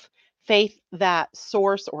yourself, faith that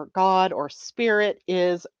source or God or spirit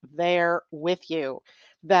is there with you,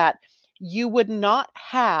 that you would not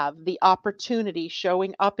have the opportunity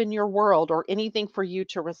showing up in your world or anything for you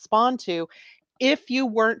to respond to if you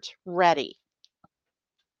weren't ready.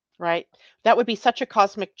 Right? That would be such a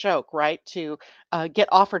cosmic joke, right? To get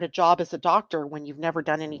offered a job as a doctor when you've never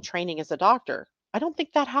done any training as a doctor. I don't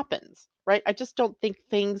think that happens, right? I just don't think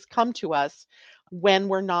things come to us when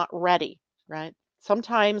we're not ready, right?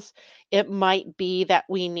 Sometimes it might be that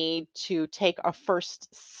we need to take a first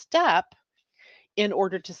step in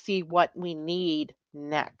order to see what we need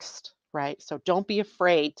next, right? So don't be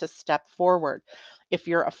afraid to step forward. If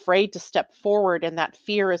you're afraid to step forward and that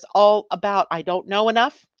fear is all about, I don't know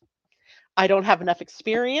enough, I don't have enough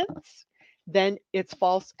experience, then it's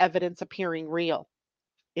false evidence appearing real.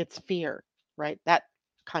 It's fear, right? That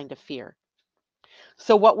kind of fear.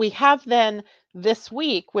 So, what we have then this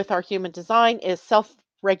week with our human design is self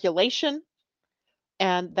regulation.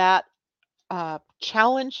 And that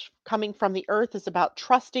challenge coming from the earth is about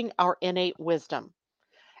trusting our innate wisdom.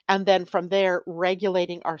 And then from there,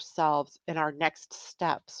 regulating ourselves in our next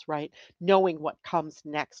steps, right? Knowing what comes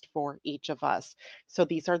next for each of us. So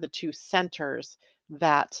these are the two centers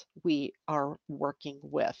that we are working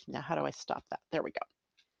with. Now, how do I stop that? There we go.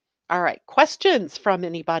 All right. Questions from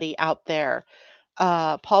anybody out there?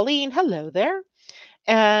 Pauline, hello there.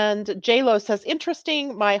 And JLo says,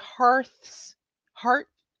 interesting. My heart's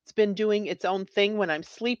been doing its own thing when I'm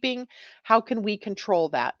sleeping. How can we control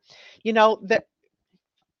that? That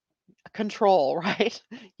control, right?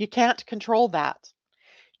 You can't control that.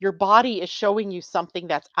 Your body is showing you something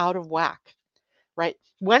that's out of whack, right?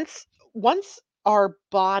 Once our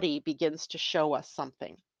body begins to show us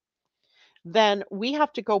something, then we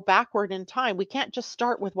have to go backward in time. We can't just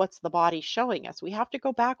start with what's the body showing us. We have to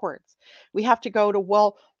go backwards. We have to go to,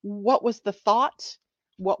 well, what was the thought?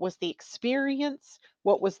 What was the experience?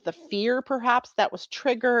 What was the fear perhaps that was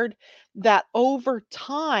triggered, that over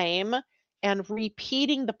time and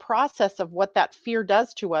repeating the process of what that fear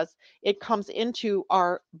does to us, it comes into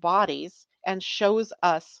our bodies and shows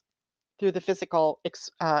us through the physical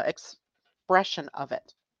expression of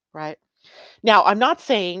it, right? Now, I'm not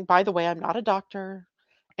saying, by the way, I'm not a doctor,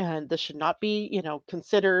 and this should not be,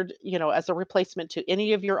 considered, as a replacement to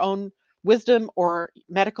any of your own wisdom or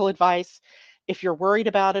medical advice. If you're worried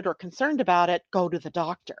about it or concerned about it, go to the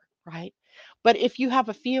doctor, right? But if you have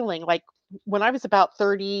a feeling like when I was about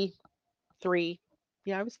 33,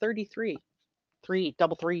 yeah, I was 33, three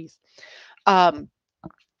double threes. Um,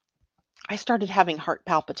 I started having heart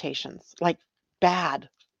palpitations, like bad.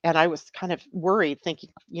 And I was kind of worried, thinking,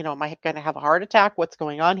 am I going to have a heart attack? What's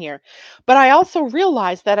going on here? But I also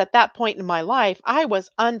realized that at that point in my life, I was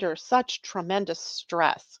under such tremendous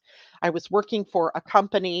stress. I was working for a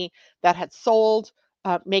company that had sold,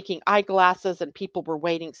 making eyeglasses, and people were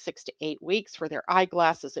waiting 6 to 8 weeks for their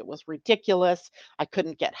eyeglasses. It was ridiculous. I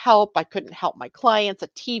couldn't get help. I couldn't help my clients. A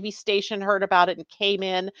TV station heard about it and came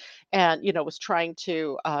in and was trying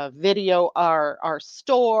to video our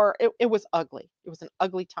store. It was ugly. It was an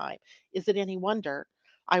ugly time. Is it any wonder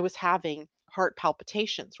I was having heart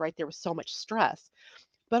palpitations? Right, there was so much stress.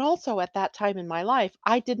 But also at that time in my life,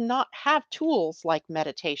 I did not have tools like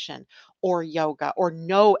meditation or yoga, or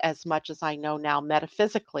know as much as I know now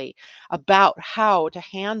metaphysically about how to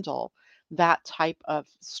handle that type of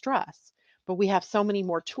stress. But we have so many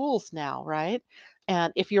more tools now, right?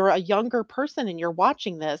 And if you're a younger person and you're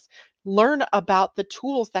watching this, learn about the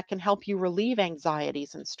tools that can help you relieve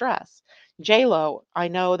anxieties and stress. JLo, I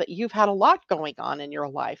know that you've had a lot going on in your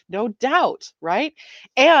life, no doubt, right?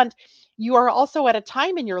 And you are also at a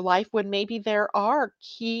time in your life when maybe there are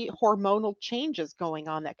key hormonal changes going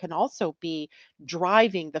on that can also be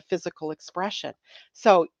driving the physical expression.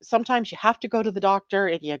 So sometimes you have to go to the doctor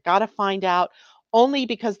and you got to find out, only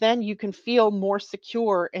because then you can feel more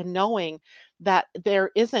secure in knowing that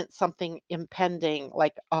there isn't something impending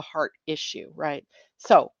like a heart issue, right?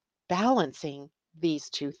 So balancing these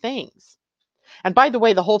two things. And by the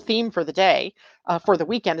way, the whole theme for the day, for the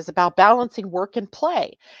weekend, is about balancing work and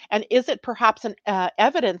play. And is it perhaps an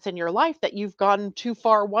evidence in your life that you've gone too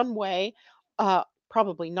far one way,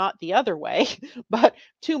 probably not the other way, but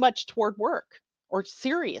too much toward work or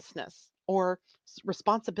seriousness or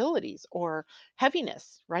responsibilities or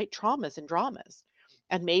heaviness, right? Traumas and dramas.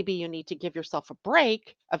 And maybe you need to give yourself a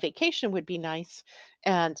break. A vacation would be nice,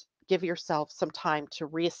 and give yourself some time to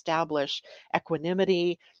reestablish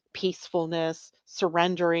equanimity, peacefulness,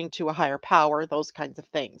 surrendering to a higher power, those kinds of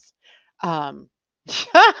things. Um,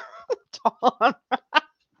 Tom,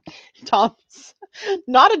 Tom's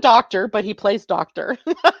not a doctor, but he plays doctor.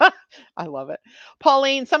 I love it.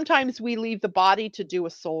 Pauline, sometimes we leave the body to do a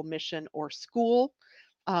soul mission or school.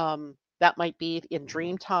 That might be in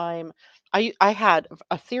dream time. I had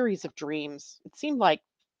a series of dreams. It seemed like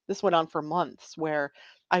this went on for months, where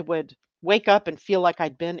I would wake up and feel like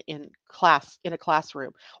I'd been in a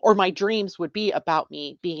classroom, or my dreams would be about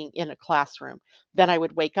me being in a classroom. Then I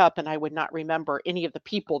would wake up and I would not remember any of the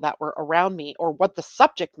people that were around me or what the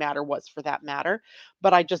subject matter was, for that matter,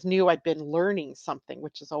 but I just knew I'd been learning something,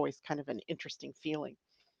 which is always kind of an interesting feeling.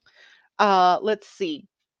 Let's see.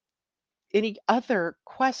 Any other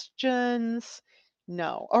questions?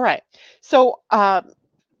 No. All right. So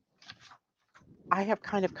I have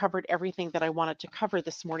kind of covered everything that I wanted to cover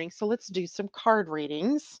this morning. So let's do some card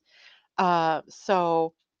readings.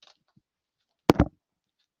 So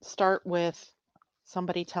start with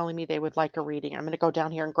somebody telling me they would like a reading. I'm going to go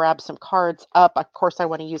down here and grab some cards up. Of course, I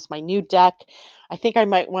want to use my new deck. I think I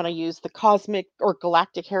might want to use the Cosmic or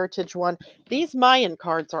Galactic Heritage one. These Mayan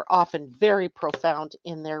cards are often very profound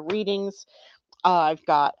in their readings. I've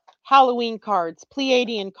got Halloween cards,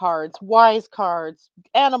 Pleiadian cards, wise cards,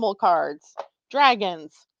 animal cards,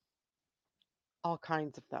 dragons, all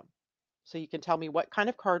kinds of them. So you can tell me what kind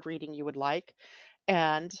of card reading you would like.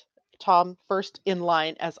 And Tom, first in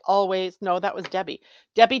line as always. No, that was Debbie.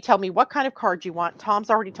 Debbie, tell me what kind of card you want. Tom's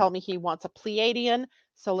already told me he wants a Pleiadian.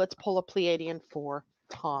 So let's pull a Pleiadian for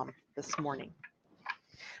Tom this morning.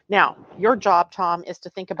 Now, your job, Tom, is to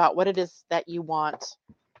think about what it is that you want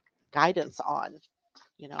guidance on.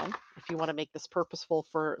 If you want to make this purposeful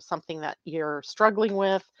for something that you're struggling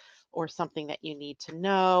with, or something that you need to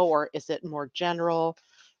know, or is it more general?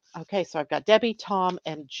 Okay, so I've got Debbie, Tom,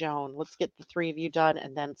 and Joan. Let's get the three of you done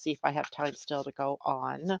and then see if I have time still to go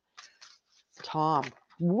on. Tom.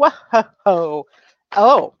 Whoa.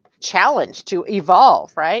 Oh, challenge to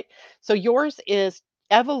evolve, right? So yours is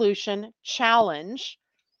evolution challenge,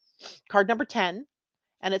 card number 10.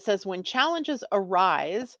 And it says, when challenges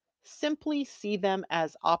arise, simply see them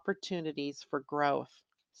as opportunities for growth.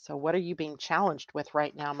 So, what are you being challenged with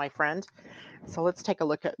right now, my friend? So, let's take a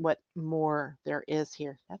look at what more there is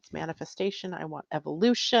here. That's manifestation. I want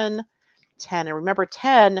evolution. 10. And remember,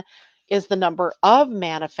 10 is the number of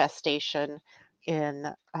manifestation in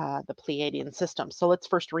the Pleiadian system. So, let's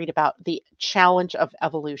first read about the challenge of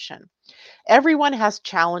evolution. Everyone has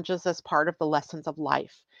challenges as part of the lessons of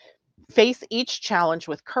life. Face each challenge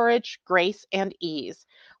with courage, grace, and ease.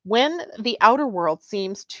 When the outer world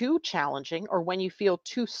seems too challenging, or when you feel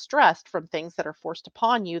too stressed from things that are forced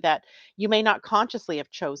upon you that you may not consciously have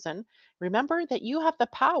chosen, remember that you have the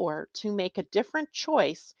power to make a different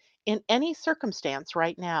choice in any circumstance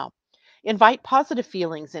right now. Invite positive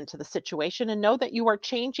feelings into the situation and know that you are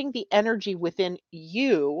changing the energy within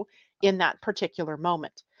you in that particular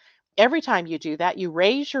moment. Every time you do that, you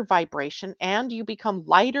raise your vibration and you become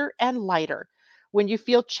lighter and lighter. When you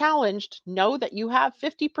feel challenged, know that you have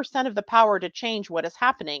 50% of the power to change what is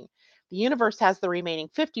happening. The universe has the remaining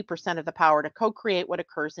 50% of the power to co create what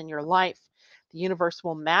occurs in your life. The universe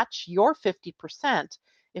will match your 50%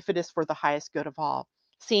 if it is for the highest good of all.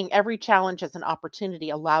 Seeing every challenge as an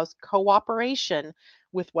opportunity allows cooperation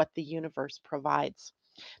with what the universe provides.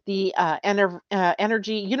 The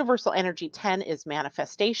energy, universal energy 10 is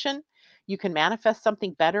manifestation. You can manifest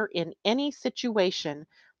something better in any situation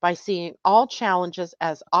by seeing all challenges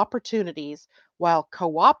as opportunities while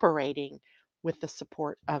cooperating with the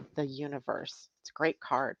support of the universe. It's a great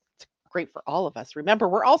card. It's great for all of us. Remember,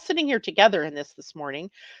 we're all sitting here together in this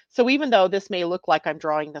morning. So even though this may look like I'm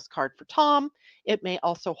drawing this card for Tom, it may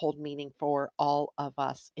also hold meaning for all of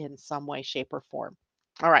us in some way, shape, or form.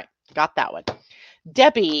 All right, got that one.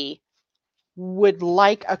 Debbie would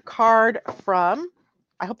like a card from,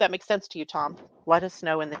 I hope that makes sense to you, Tom. Let us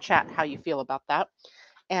know in the chat how you feel about that.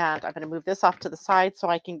 And I'm going to move this off to the side so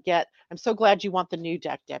I can get, I'm so glad you want the new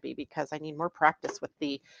deck, Debbie, because I need more practice with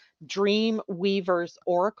the Dream Weaver's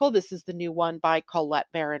Oracle. This is the new one by Colette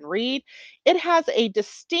Baron Reed. It has a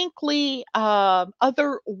distinctly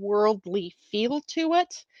otherworldly feel to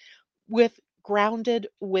it with grounded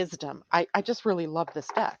wisdom. I just really love this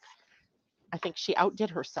deck. I think she outdid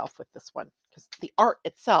herself with this one because the art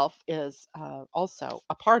itself is also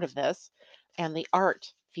a part of this, and the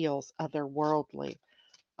art feels otherworldly.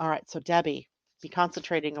 All right, so Debbie, be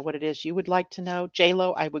concentrating on what it is you would like to know.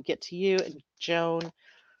 JLo, I would get to you, and Joan.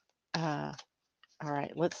 Uh, all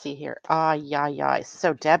right, let's see here. Yeah.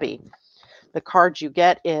 So Debbie, the card you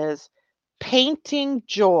get is Painting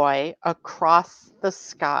Joy Across the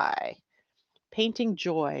Sky. Painting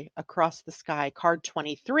Joy Across the Sky, card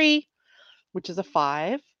 23, which is a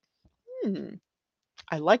 5. Hmm.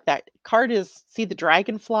 I like that. Card is see the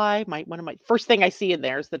dragonfly. One of my first thing I see in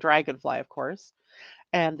there is the dragonfly, of course,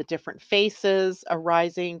 and the different faces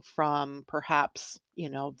arising from perhaps,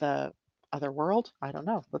 the other world. I don't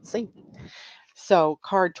know. Let's see. So,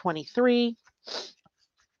 card 23,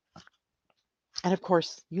 and of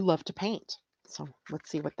course, you love to paint. So, let's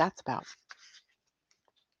see what that's about.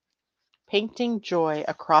 Painting joy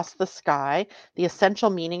across the sky. The essential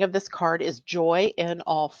meaning of this card is joy in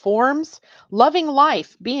all forms, loving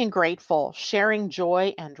life, being grateful, sharing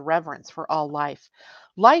joy and reverence for all life.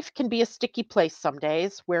 Life can be a sticky place some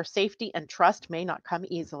days where safety and trust may not come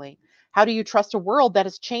easily. How do you trust a world that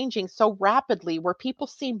is changing so rapidly, where people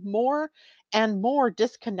seem more and more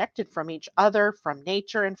disconnected from each other, from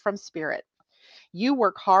nature, and from spirit? You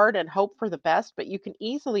work hard and hope for the best, but you can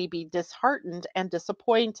easily be disheartened and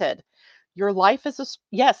disappointed. Your life is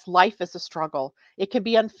yes, life is a struggle. It can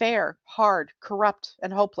be unfair, hard, corrupt,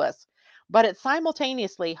 and hopeless, but it's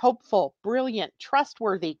simultaneously hopeful, brilliant,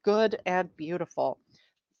 trustworthy, good, and beautiful.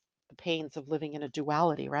 The pains of living in a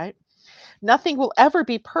duality, right? Nothing will ever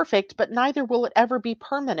be perfect, but neither will it ever be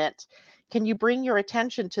permanent. Can you bring your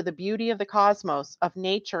attention to the beauty of the cosmos, of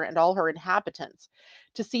nature and all her inhabitants,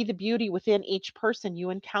 to see the beauty within each person you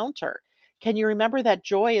encounter? Can you remember that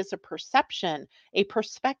joy is a perception, a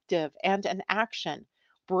perspective, and an action?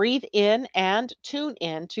 Breathe in and tune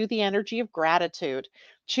in to the energy of gratitude.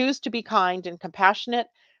 Choose to be kind and compassionate.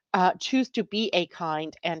 Choose to be a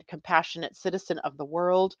kind and compassionate citizen of the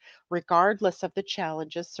world, regardless of the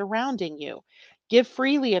challenges surrounding you. Give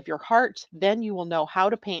freely of your heart, then you will know how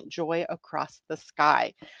to paint joy across the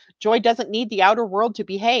sky. Joy doesn't need the outer world to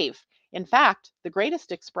behave. In fact, the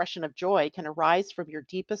greatest expression of joy can arise from your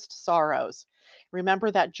deepest sorrows.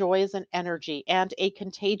 Remember that joy is an energy and a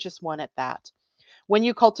contagious one at that. When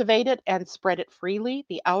you cultivate it and spread it freely,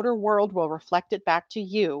 the outer world will reflect it back to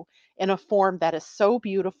you in a form that is so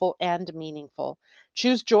beautiful and meaningful.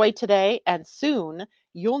 Choose joy today, and soon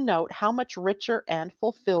you'll note how much richer and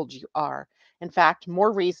fulfilled you are. In fact,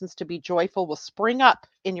 more reasons to be joyful will spring up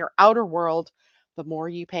in your outer world the more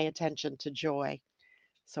you pay attention to joy.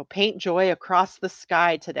 So paint joy across the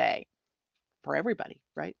sky today for everybody,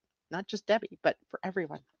 right? Not just Debbie, but for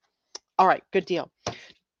everyone. All right, good deal.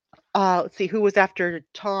 Let's see who was after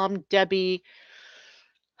Tom, Debbie.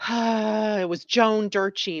 It was Joan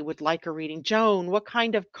Durchie would like a reading. Joan, what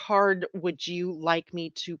kind of card would you like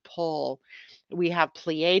me to pull? We have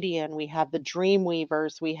Pleiadian, we have the Dream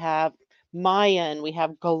Weavers, we have Mayan, we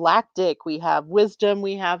have Galactic, we have Wisdom,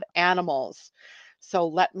 we have Animals. So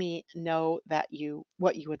let me know what you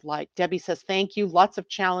would like. Debbie says, thank you. Lots of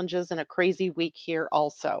challenges and a crazy week here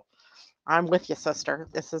also. I'm with you, sister.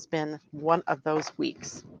 This has been one of those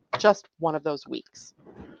weeks. Just one of those weeks.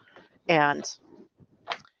 And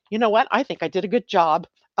you know what? I think I did a good job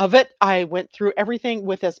of it. I went through everything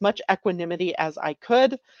with as much equanimity as I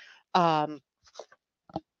could. Um,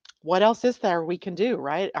 what else is there we can do,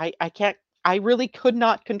 right? I can't, I really could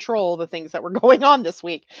not control the things that were going on this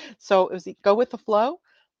week. So it was go with the flow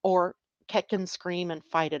or kick and scream and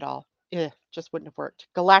fight it all. Just wouldn't have worked.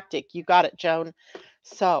 Galactic, you got it, Joan.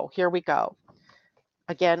 So here we go.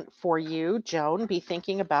 Again, for you, Joan, be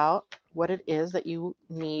thinking about what it is that you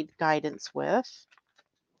need guidance with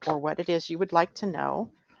or what it is you would like to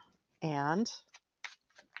know. And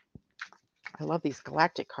I love these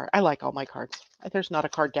galactic cards. I like all my cards. There's not a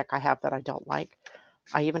card deck I have that I don't like.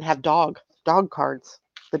 I even have dog cards,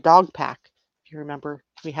 the dog pack. If you remember,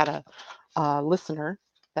 we had a listener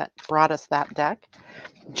that brought us that deck.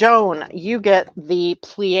 Joan, you get the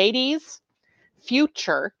Pleiades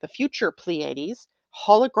the future Pleiades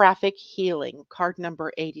holographic healing card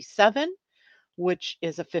number 87, which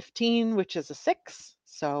is a 15, which is a 6.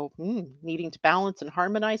 So needing to balance and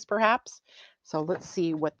harmonize perhaps. So let's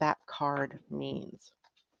see what that card means.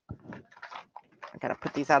 I got to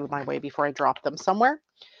put these out of my way before I drop them somewhere.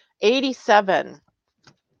 87.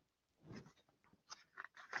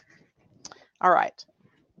 All right.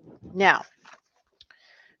 Now,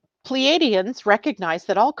 Pleiadians recognize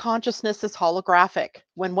that all consciousness is holographic.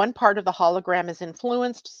 When one part of the hologram is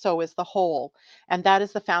influenced, so is the whole. And that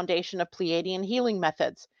is the foundation of Pleiadian healing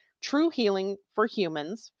methods. True healing for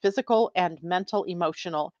humans, physical and mental,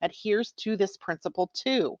 emotional, adheres to this principle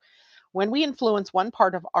too. When we influence one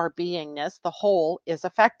part of our beingness, the whole is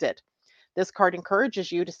affected. This card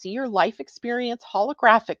encourages you to see your life experience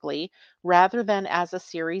holographically rather than as a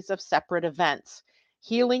series of separate events.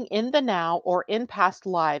 Healing in the now or in past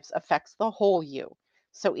lives affects the whole you.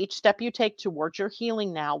 So each step you take towards your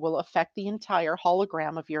healing now will affect the entire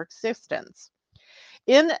hologram of your existence.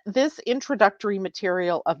 In this introductory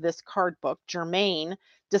material of this card book, Germain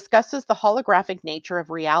discusses the holographic nature of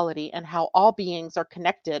reality and how all beings are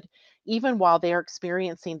connected even while they are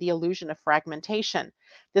experiencing the illusion of fragmentation.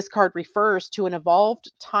 This card refers to an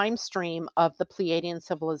evolved time stream of the Pleiadian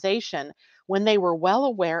civilization when they were well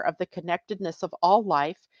aware of the connectedness of all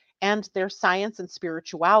life, and their science and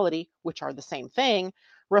spirituality, which are the same thing,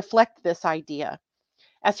 reflect this idea.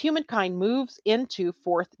 As humankind moves into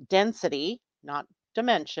fourth density, not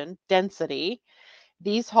dimension, density,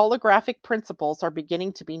 these holographic principles are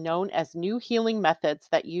beginning to be known as new healing methods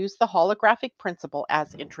that use the holographic principle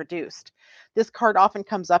as introduced. This card often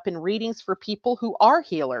comes up in readings for people who are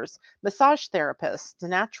healers, massage therapists,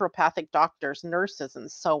 naturopathic doctors, nurses,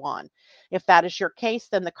 and so on. If that is your case,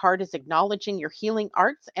 then the card is acknowledging your healing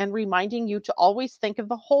arts and reminding you to always think of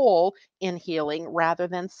the whole in healing rather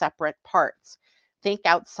than separate parts. Think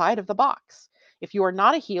outside of the box. If you are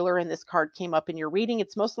not a healer and this card came up in your reading,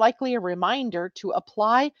 it's most likely a reminder to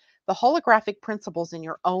apply the holographic principles in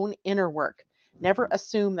your own inner work. Never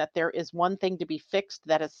assume that there is one thing to be fixed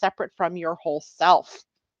that is separate from your whole self.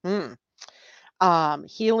 Hmm.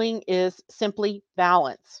 Healing is simply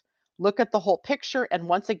balance. Look at the whole picture and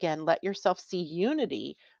once again, let yourself see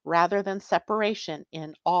unity rather than separation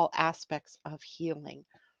in all aspects of healing.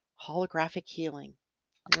 Holographic healing.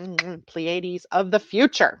 Pleiades of the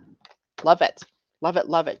future. Love it. Love it.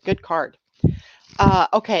 Love it. Good card.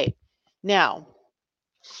 Okay. Now,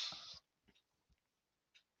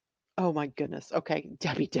 oh my goodness. Okay.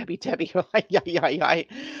 Debbie. Yeah, yeah, yeah.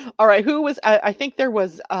 All right. Who was, I think there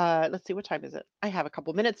was, let's see, what time is it? I have a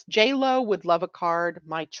couple minutes. J-Lo would love a card.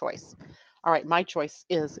 My choice. All right. My choice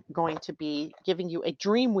is going to be giving you a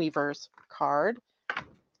Dreamweavers card.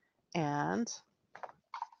 And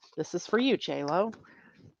this is for you, J-Lo.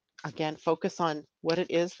 Again, focus on what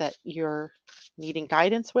it is that you're needing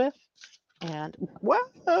guidance with. And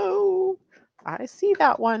whoa, I see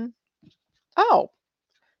that one. Oh,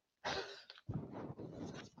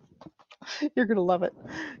 you're going to love it.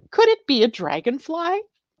 Could it be a dragonfly?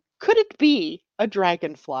 Could it be a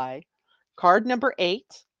dragonfly? Card number 8,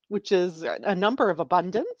 which is a number of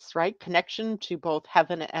abundance, right? Connection to both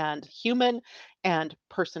heaven and human and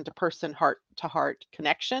person to person, heart to heart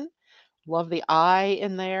connection. Love the eye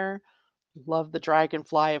in there. Love the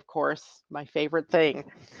dragonfly, of course, my favorite thing.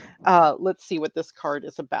 Let's see what this card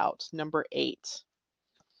is about. Number 8.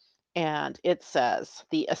 And it says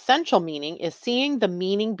the essential meaning is seeing the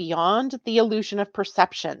meaning beyond the illusion of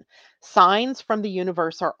perception. Signs from the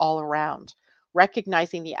universe are all around.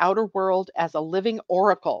 Recognizing the outer world as a living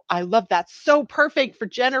oracle. I love that. So perfect for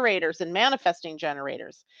generators and manifesting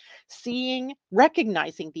generators.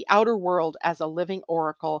 Recognizing the outer world as a living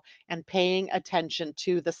oracle and paying attention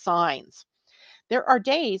to the signs. There are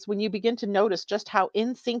days when you begin to notice just how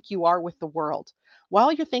in sync you are with the world.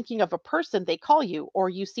 While you're thinking of a person, they call you or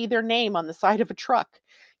you see their name on the side of a truck.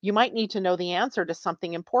 You might need to know the answer to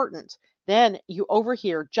something important. Then you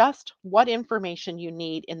overhear just what information you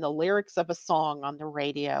need in the lyrics of a song on the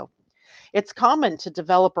radio. It's common to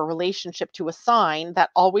develop a relationship to a sign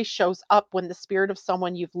that always shows up when the spirit of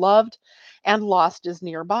someone you've loved and lost is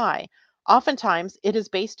nearby. Oftentimes, it is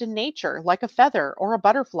based in nature, like a feather or a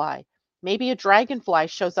butterfly. Maybe a dragonfly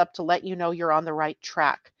shows up to let you know you're on the right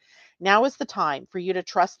track. Now is the time for you to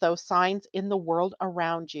trust those signs in the world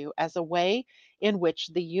around you as a way in which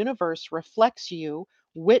the universe reflects you,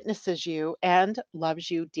 witnesses you, and loves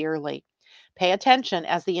you dearly. Pay attention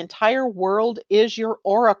as the entire world is your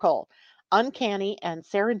oracle. Uncanny and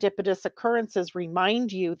serendipitous occurrences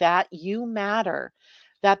remind you that you matter,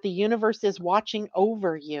 that the universe is watching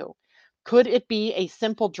over you. Could it be a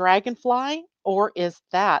simple dragonfly, or is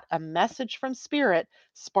that a message from spirit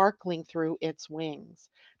sparkling through its wings?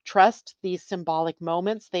 Trust these symbolic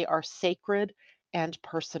moments, they are sacred and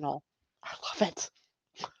personal. I love it.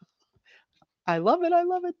 I love it. I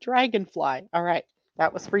love it. Dragonfly. All right.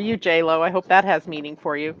 That was for you, J-Lo. I hope that has meaning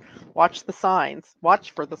for you. Watch the signs.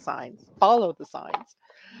 Watch for the signs. Follow the signs.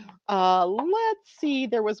 Let's see.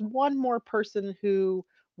 There was one more person who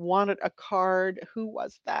wanted a card. Who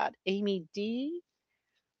was that? Amy D.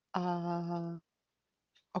 Uh,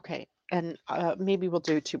 okay. And maybe we'll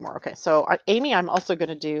do two more. Okay. So, Amy, I'm also going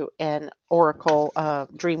to do an Oracle,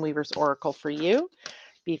 Dreamweaver's Oracle for you.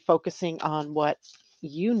 Be focusing on what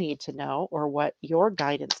you need to know or what your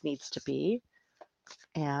guidance needs to be.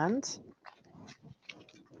 And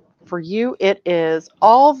for you, it is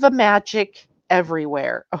all the magic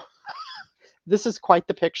everywhere. Oh, this is quite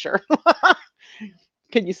the picture.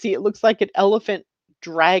 Can you see? It looks like an elephant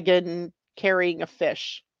dragon carrying a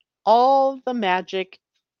fish. All the magic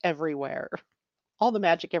everywhere. All the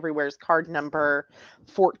magic everywhere is card number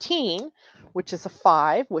 14, which is a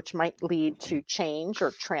 5, which might lead to change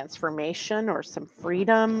or transformation or some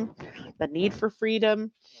freedom, the need for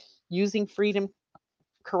freedom, using freedom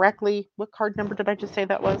correctly. What card number did I just say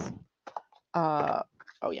that was? Uh,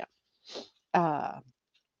 oh, yeah. Uh,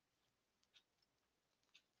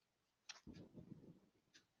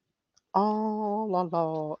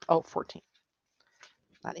 oh, 14.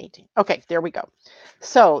 Not 18. Okay, there we go.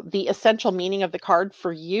 So the essential meaning of the card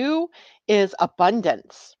for you is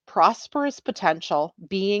abundance, prosperous potential,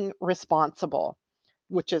 being responsible,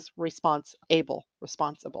 which is responsible.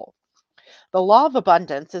 The law of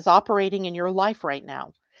abundance is operating in your life right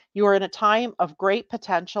now. You are in a time of great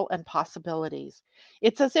potential and possibilities.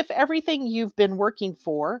 It's as if everything you've been working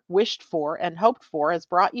for, wished for, and hoped for has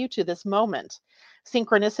brought you to this moment.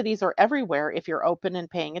 Synchronicities are everywhere if you're open and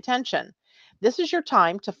paying attention. This is your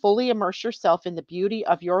time to fully immerse yourself in the beauty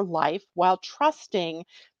of your life while trusting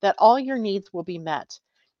that all your needs will be met.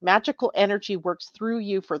 Magical energy works through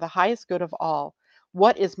you for the highest good of all.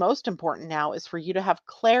 What is most important now is for you to have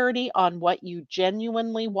clarity on what you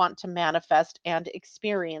genuinely want to manifest and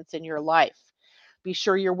experience in your life. Be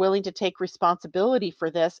sure you're willing to take responsibility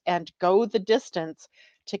for this and go the distance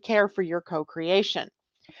to care for your co creation.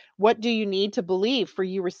 What do you need to believe for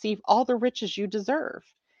you receive all the riches you deserve?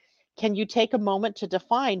 Can you take a moment to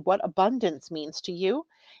define what abundance means to you?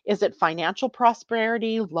 Is it financial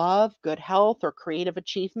prosperity, love, good health, or creative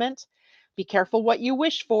achievement? Be careful what you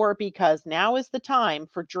wish for because now is the time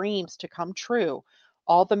for dreams to come true.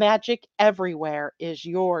 All the magic everywhere is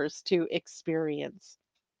yours to experience.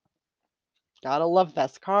 Gotta love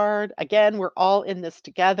this card. Again, we're all in this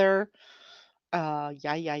together.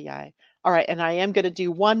 Yeah. All right, and I am going to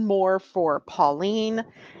do one more for Pauline.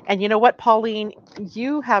 And you know what, Pauline?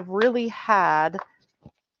 You have really had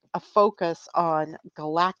a focus on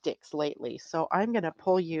galactics lately. So I'm going to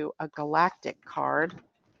pull you a galactic card.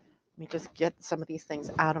 Let me just get some of these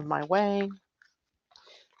things out of my way.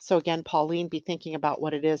 So again, Pauline, be thinking about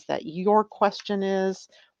what it is that your question is.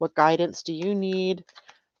 What guidance do you need?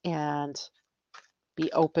 And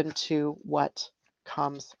be open to what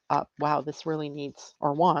comes up. Wow, this really needs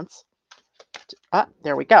or wants.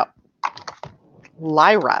 There we go.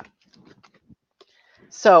 Lyra.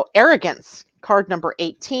 So arrogance, card number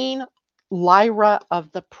 18, Lyra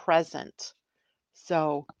of the present.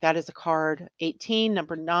 So that is a card 18,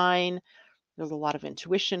 number 9. There's a lot of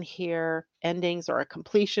intuition here, endings or a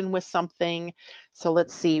completion with something. So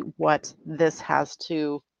let's see what this has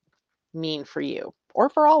to mean for you or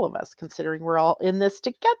for all of us, considering we're all in this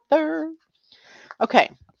together. Okay.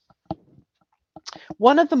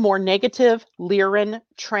 One of the more negative Lyran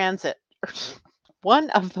transit, one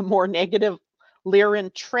of the more negative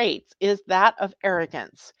Lyran traits is that of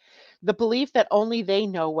arrogance, the belief that only they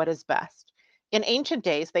know what is best. In ancient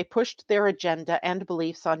days, they pushed their agenda and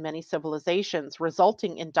beliefs on many civilizations,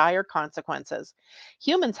 resulting in dire consequences.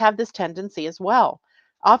 Humans have this tendency as well.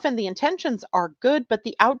 Often the intentions are good, but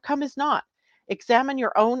the outcome is not. Examine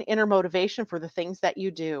your own inner motivation for the things that you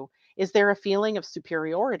do. Is there a feeling of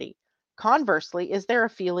superiority? Conversely, is there a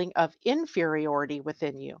feeling of inferiority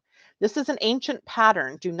within you? This is an ancient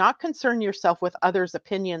pattern. Do not concern yourself with others'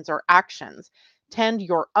 opinions or actions. Tend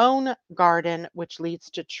your own garden, which leads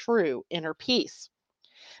to true inner peace.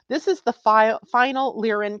 This is the final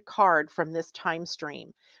Lyran card from this time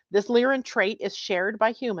stream. This Lyran trait is shared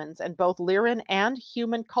by humans, and both Lyran and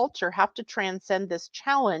human culture have to transcend this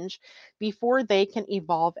challenge before they can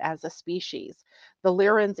evolve as a species. The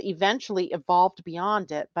Lyrans eventually evolved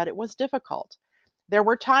beyond it, but it was difficult. There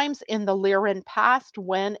were times in the Lyran past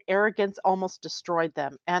when arrogance almost destroyed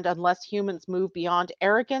them, and unless humans move beyond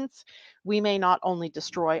arrogance, we may not only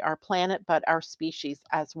destroy our planet, but our species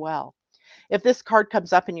as well. If this card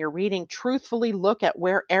comes up in your reading, truthfully look at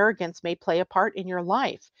where arrogance may play a part in your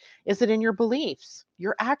life. Is it in your beliefs,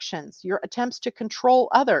 your actions, your attempts to control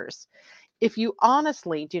others? If you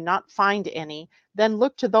honestly do not find any, then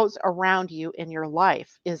look to those around you in your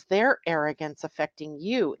life. Is their arrogance affecting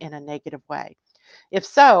you in a negative way? If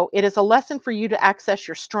so, it is a lesson for you to access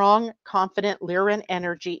your strong, confident Lyran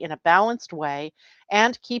energy in a balanced way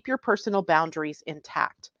and keep your personal boundaries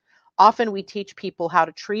intact. Often we teach people how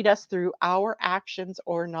to treat us through our actions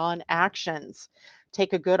or non-actions.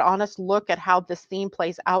 Take a good, honest look at how this theme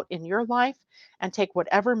plays out in your life and take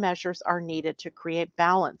whatever measures are needed to create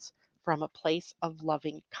balance from a place of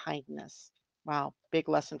loving kindness. Wow, big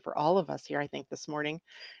lesson for all of us here, I think, this morning.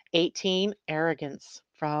 18, arrogance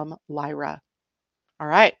from Lyra. All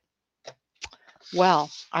right. Well,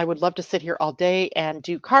 I would love to sit here all day and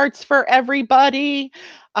do cards for everybody.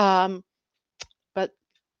 But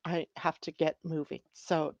I have to get moving.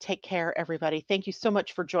 So take care, everybody. Thank you so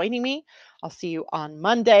much for joining me. I'll see you on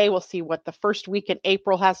Monday. We'll see what the first week in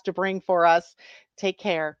April has to bring for us. Take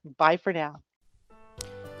care. Bye for now.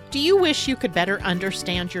 Do you wish you could better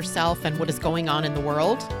understand yourself and what is going on in the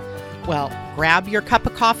world? Well, grab your cup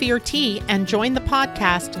of coffee or tea and join the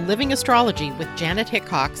podcast Living Astrology with Janet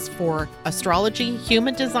Hickox for astrology,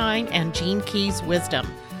 human design, and Gene Key's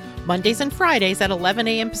wisdom. Mondays and Fridays at 11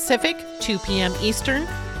 a.m. Pacific, 2 p.m. Eastern.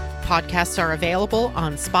 Podcasts are available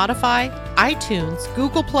on Spotify, iTunes,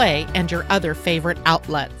 Google Play, and your other favorite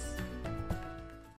outlets.